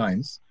social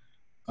science,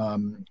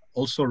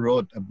 also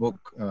wrote a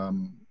book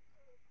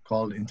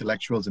called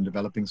Intellectuals in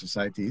Developing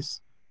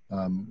Societies,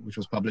 which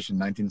was published in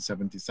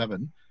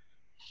 1977,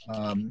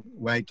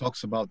 where he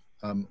talks about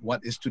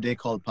what is today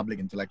called public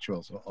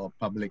intellectuals, or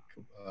public,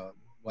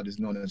 what is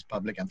known as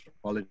public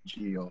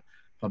anthropology or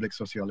public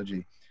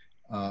sociology,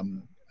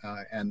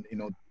 and, you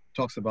know,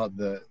 talks about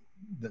the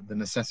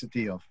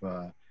necessity of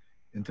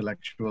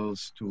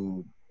intellectuals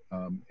to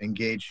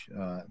engage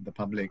the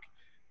public.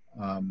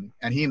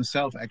 And he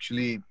himself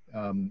actually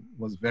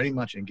was very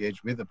much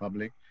engaged with the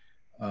public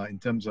in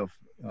terms of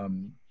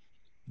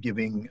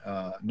giving,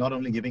 not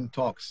only giving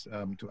talks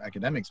to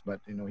academics, but,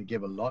 you know, he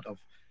gave a lot of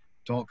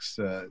talks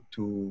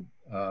to,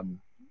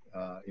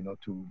 you know,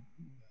 to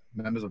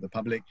members of the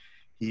public.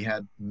 He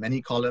had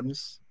many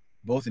columns,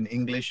 both in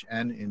English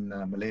and in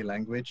Malay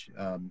language,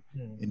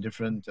 in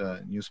different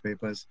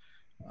newspapers.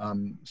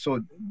 So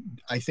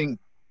I think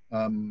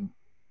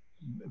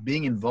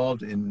being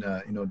involved in,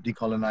 you know,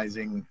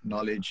 decolonizing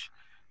knowledge,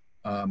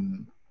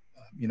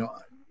 you know,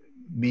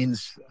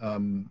 means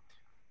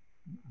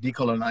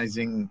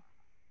decolonizing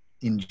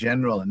in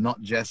general, and not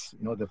just,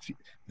 you know, the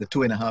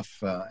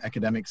 2.5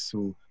 academics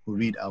who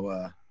read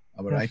our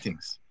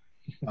writings.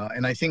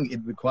 And I think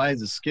it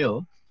requires a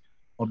skill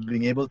of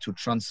being able to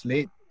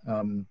translate,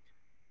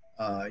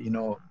 you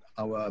know,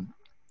 our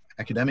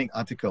academic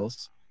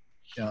articles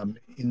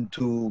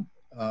into,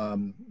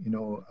 you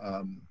know,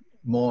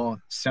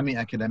 more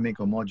semi-academic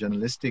or more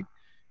journalistic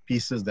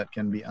pieces that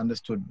can be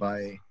understood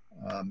by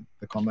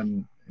the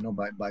common, you know,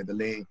 by the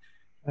lay,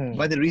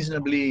 by the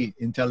reasonably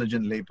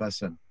intelligent lay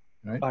person,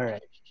 right? All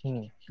right.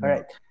 All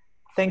right.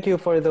 Thank you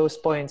for those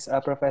points,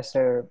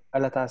 Professor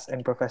Alatas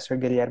and Professor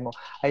Guillermo.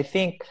 I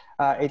think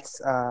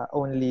it's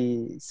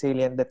only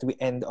salient that we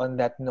end on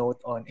that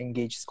note on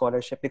engaged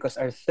scholarship, because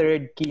our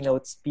third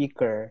keynote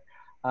speaker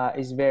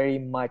is very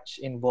much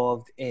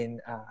involved in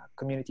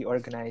community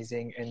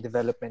organizing and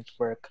development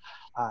work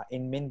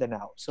in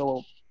Mindanao.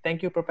 So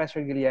thank you,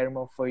 Professor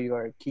Guillermo, for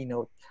your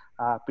keynote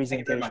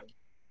presentation.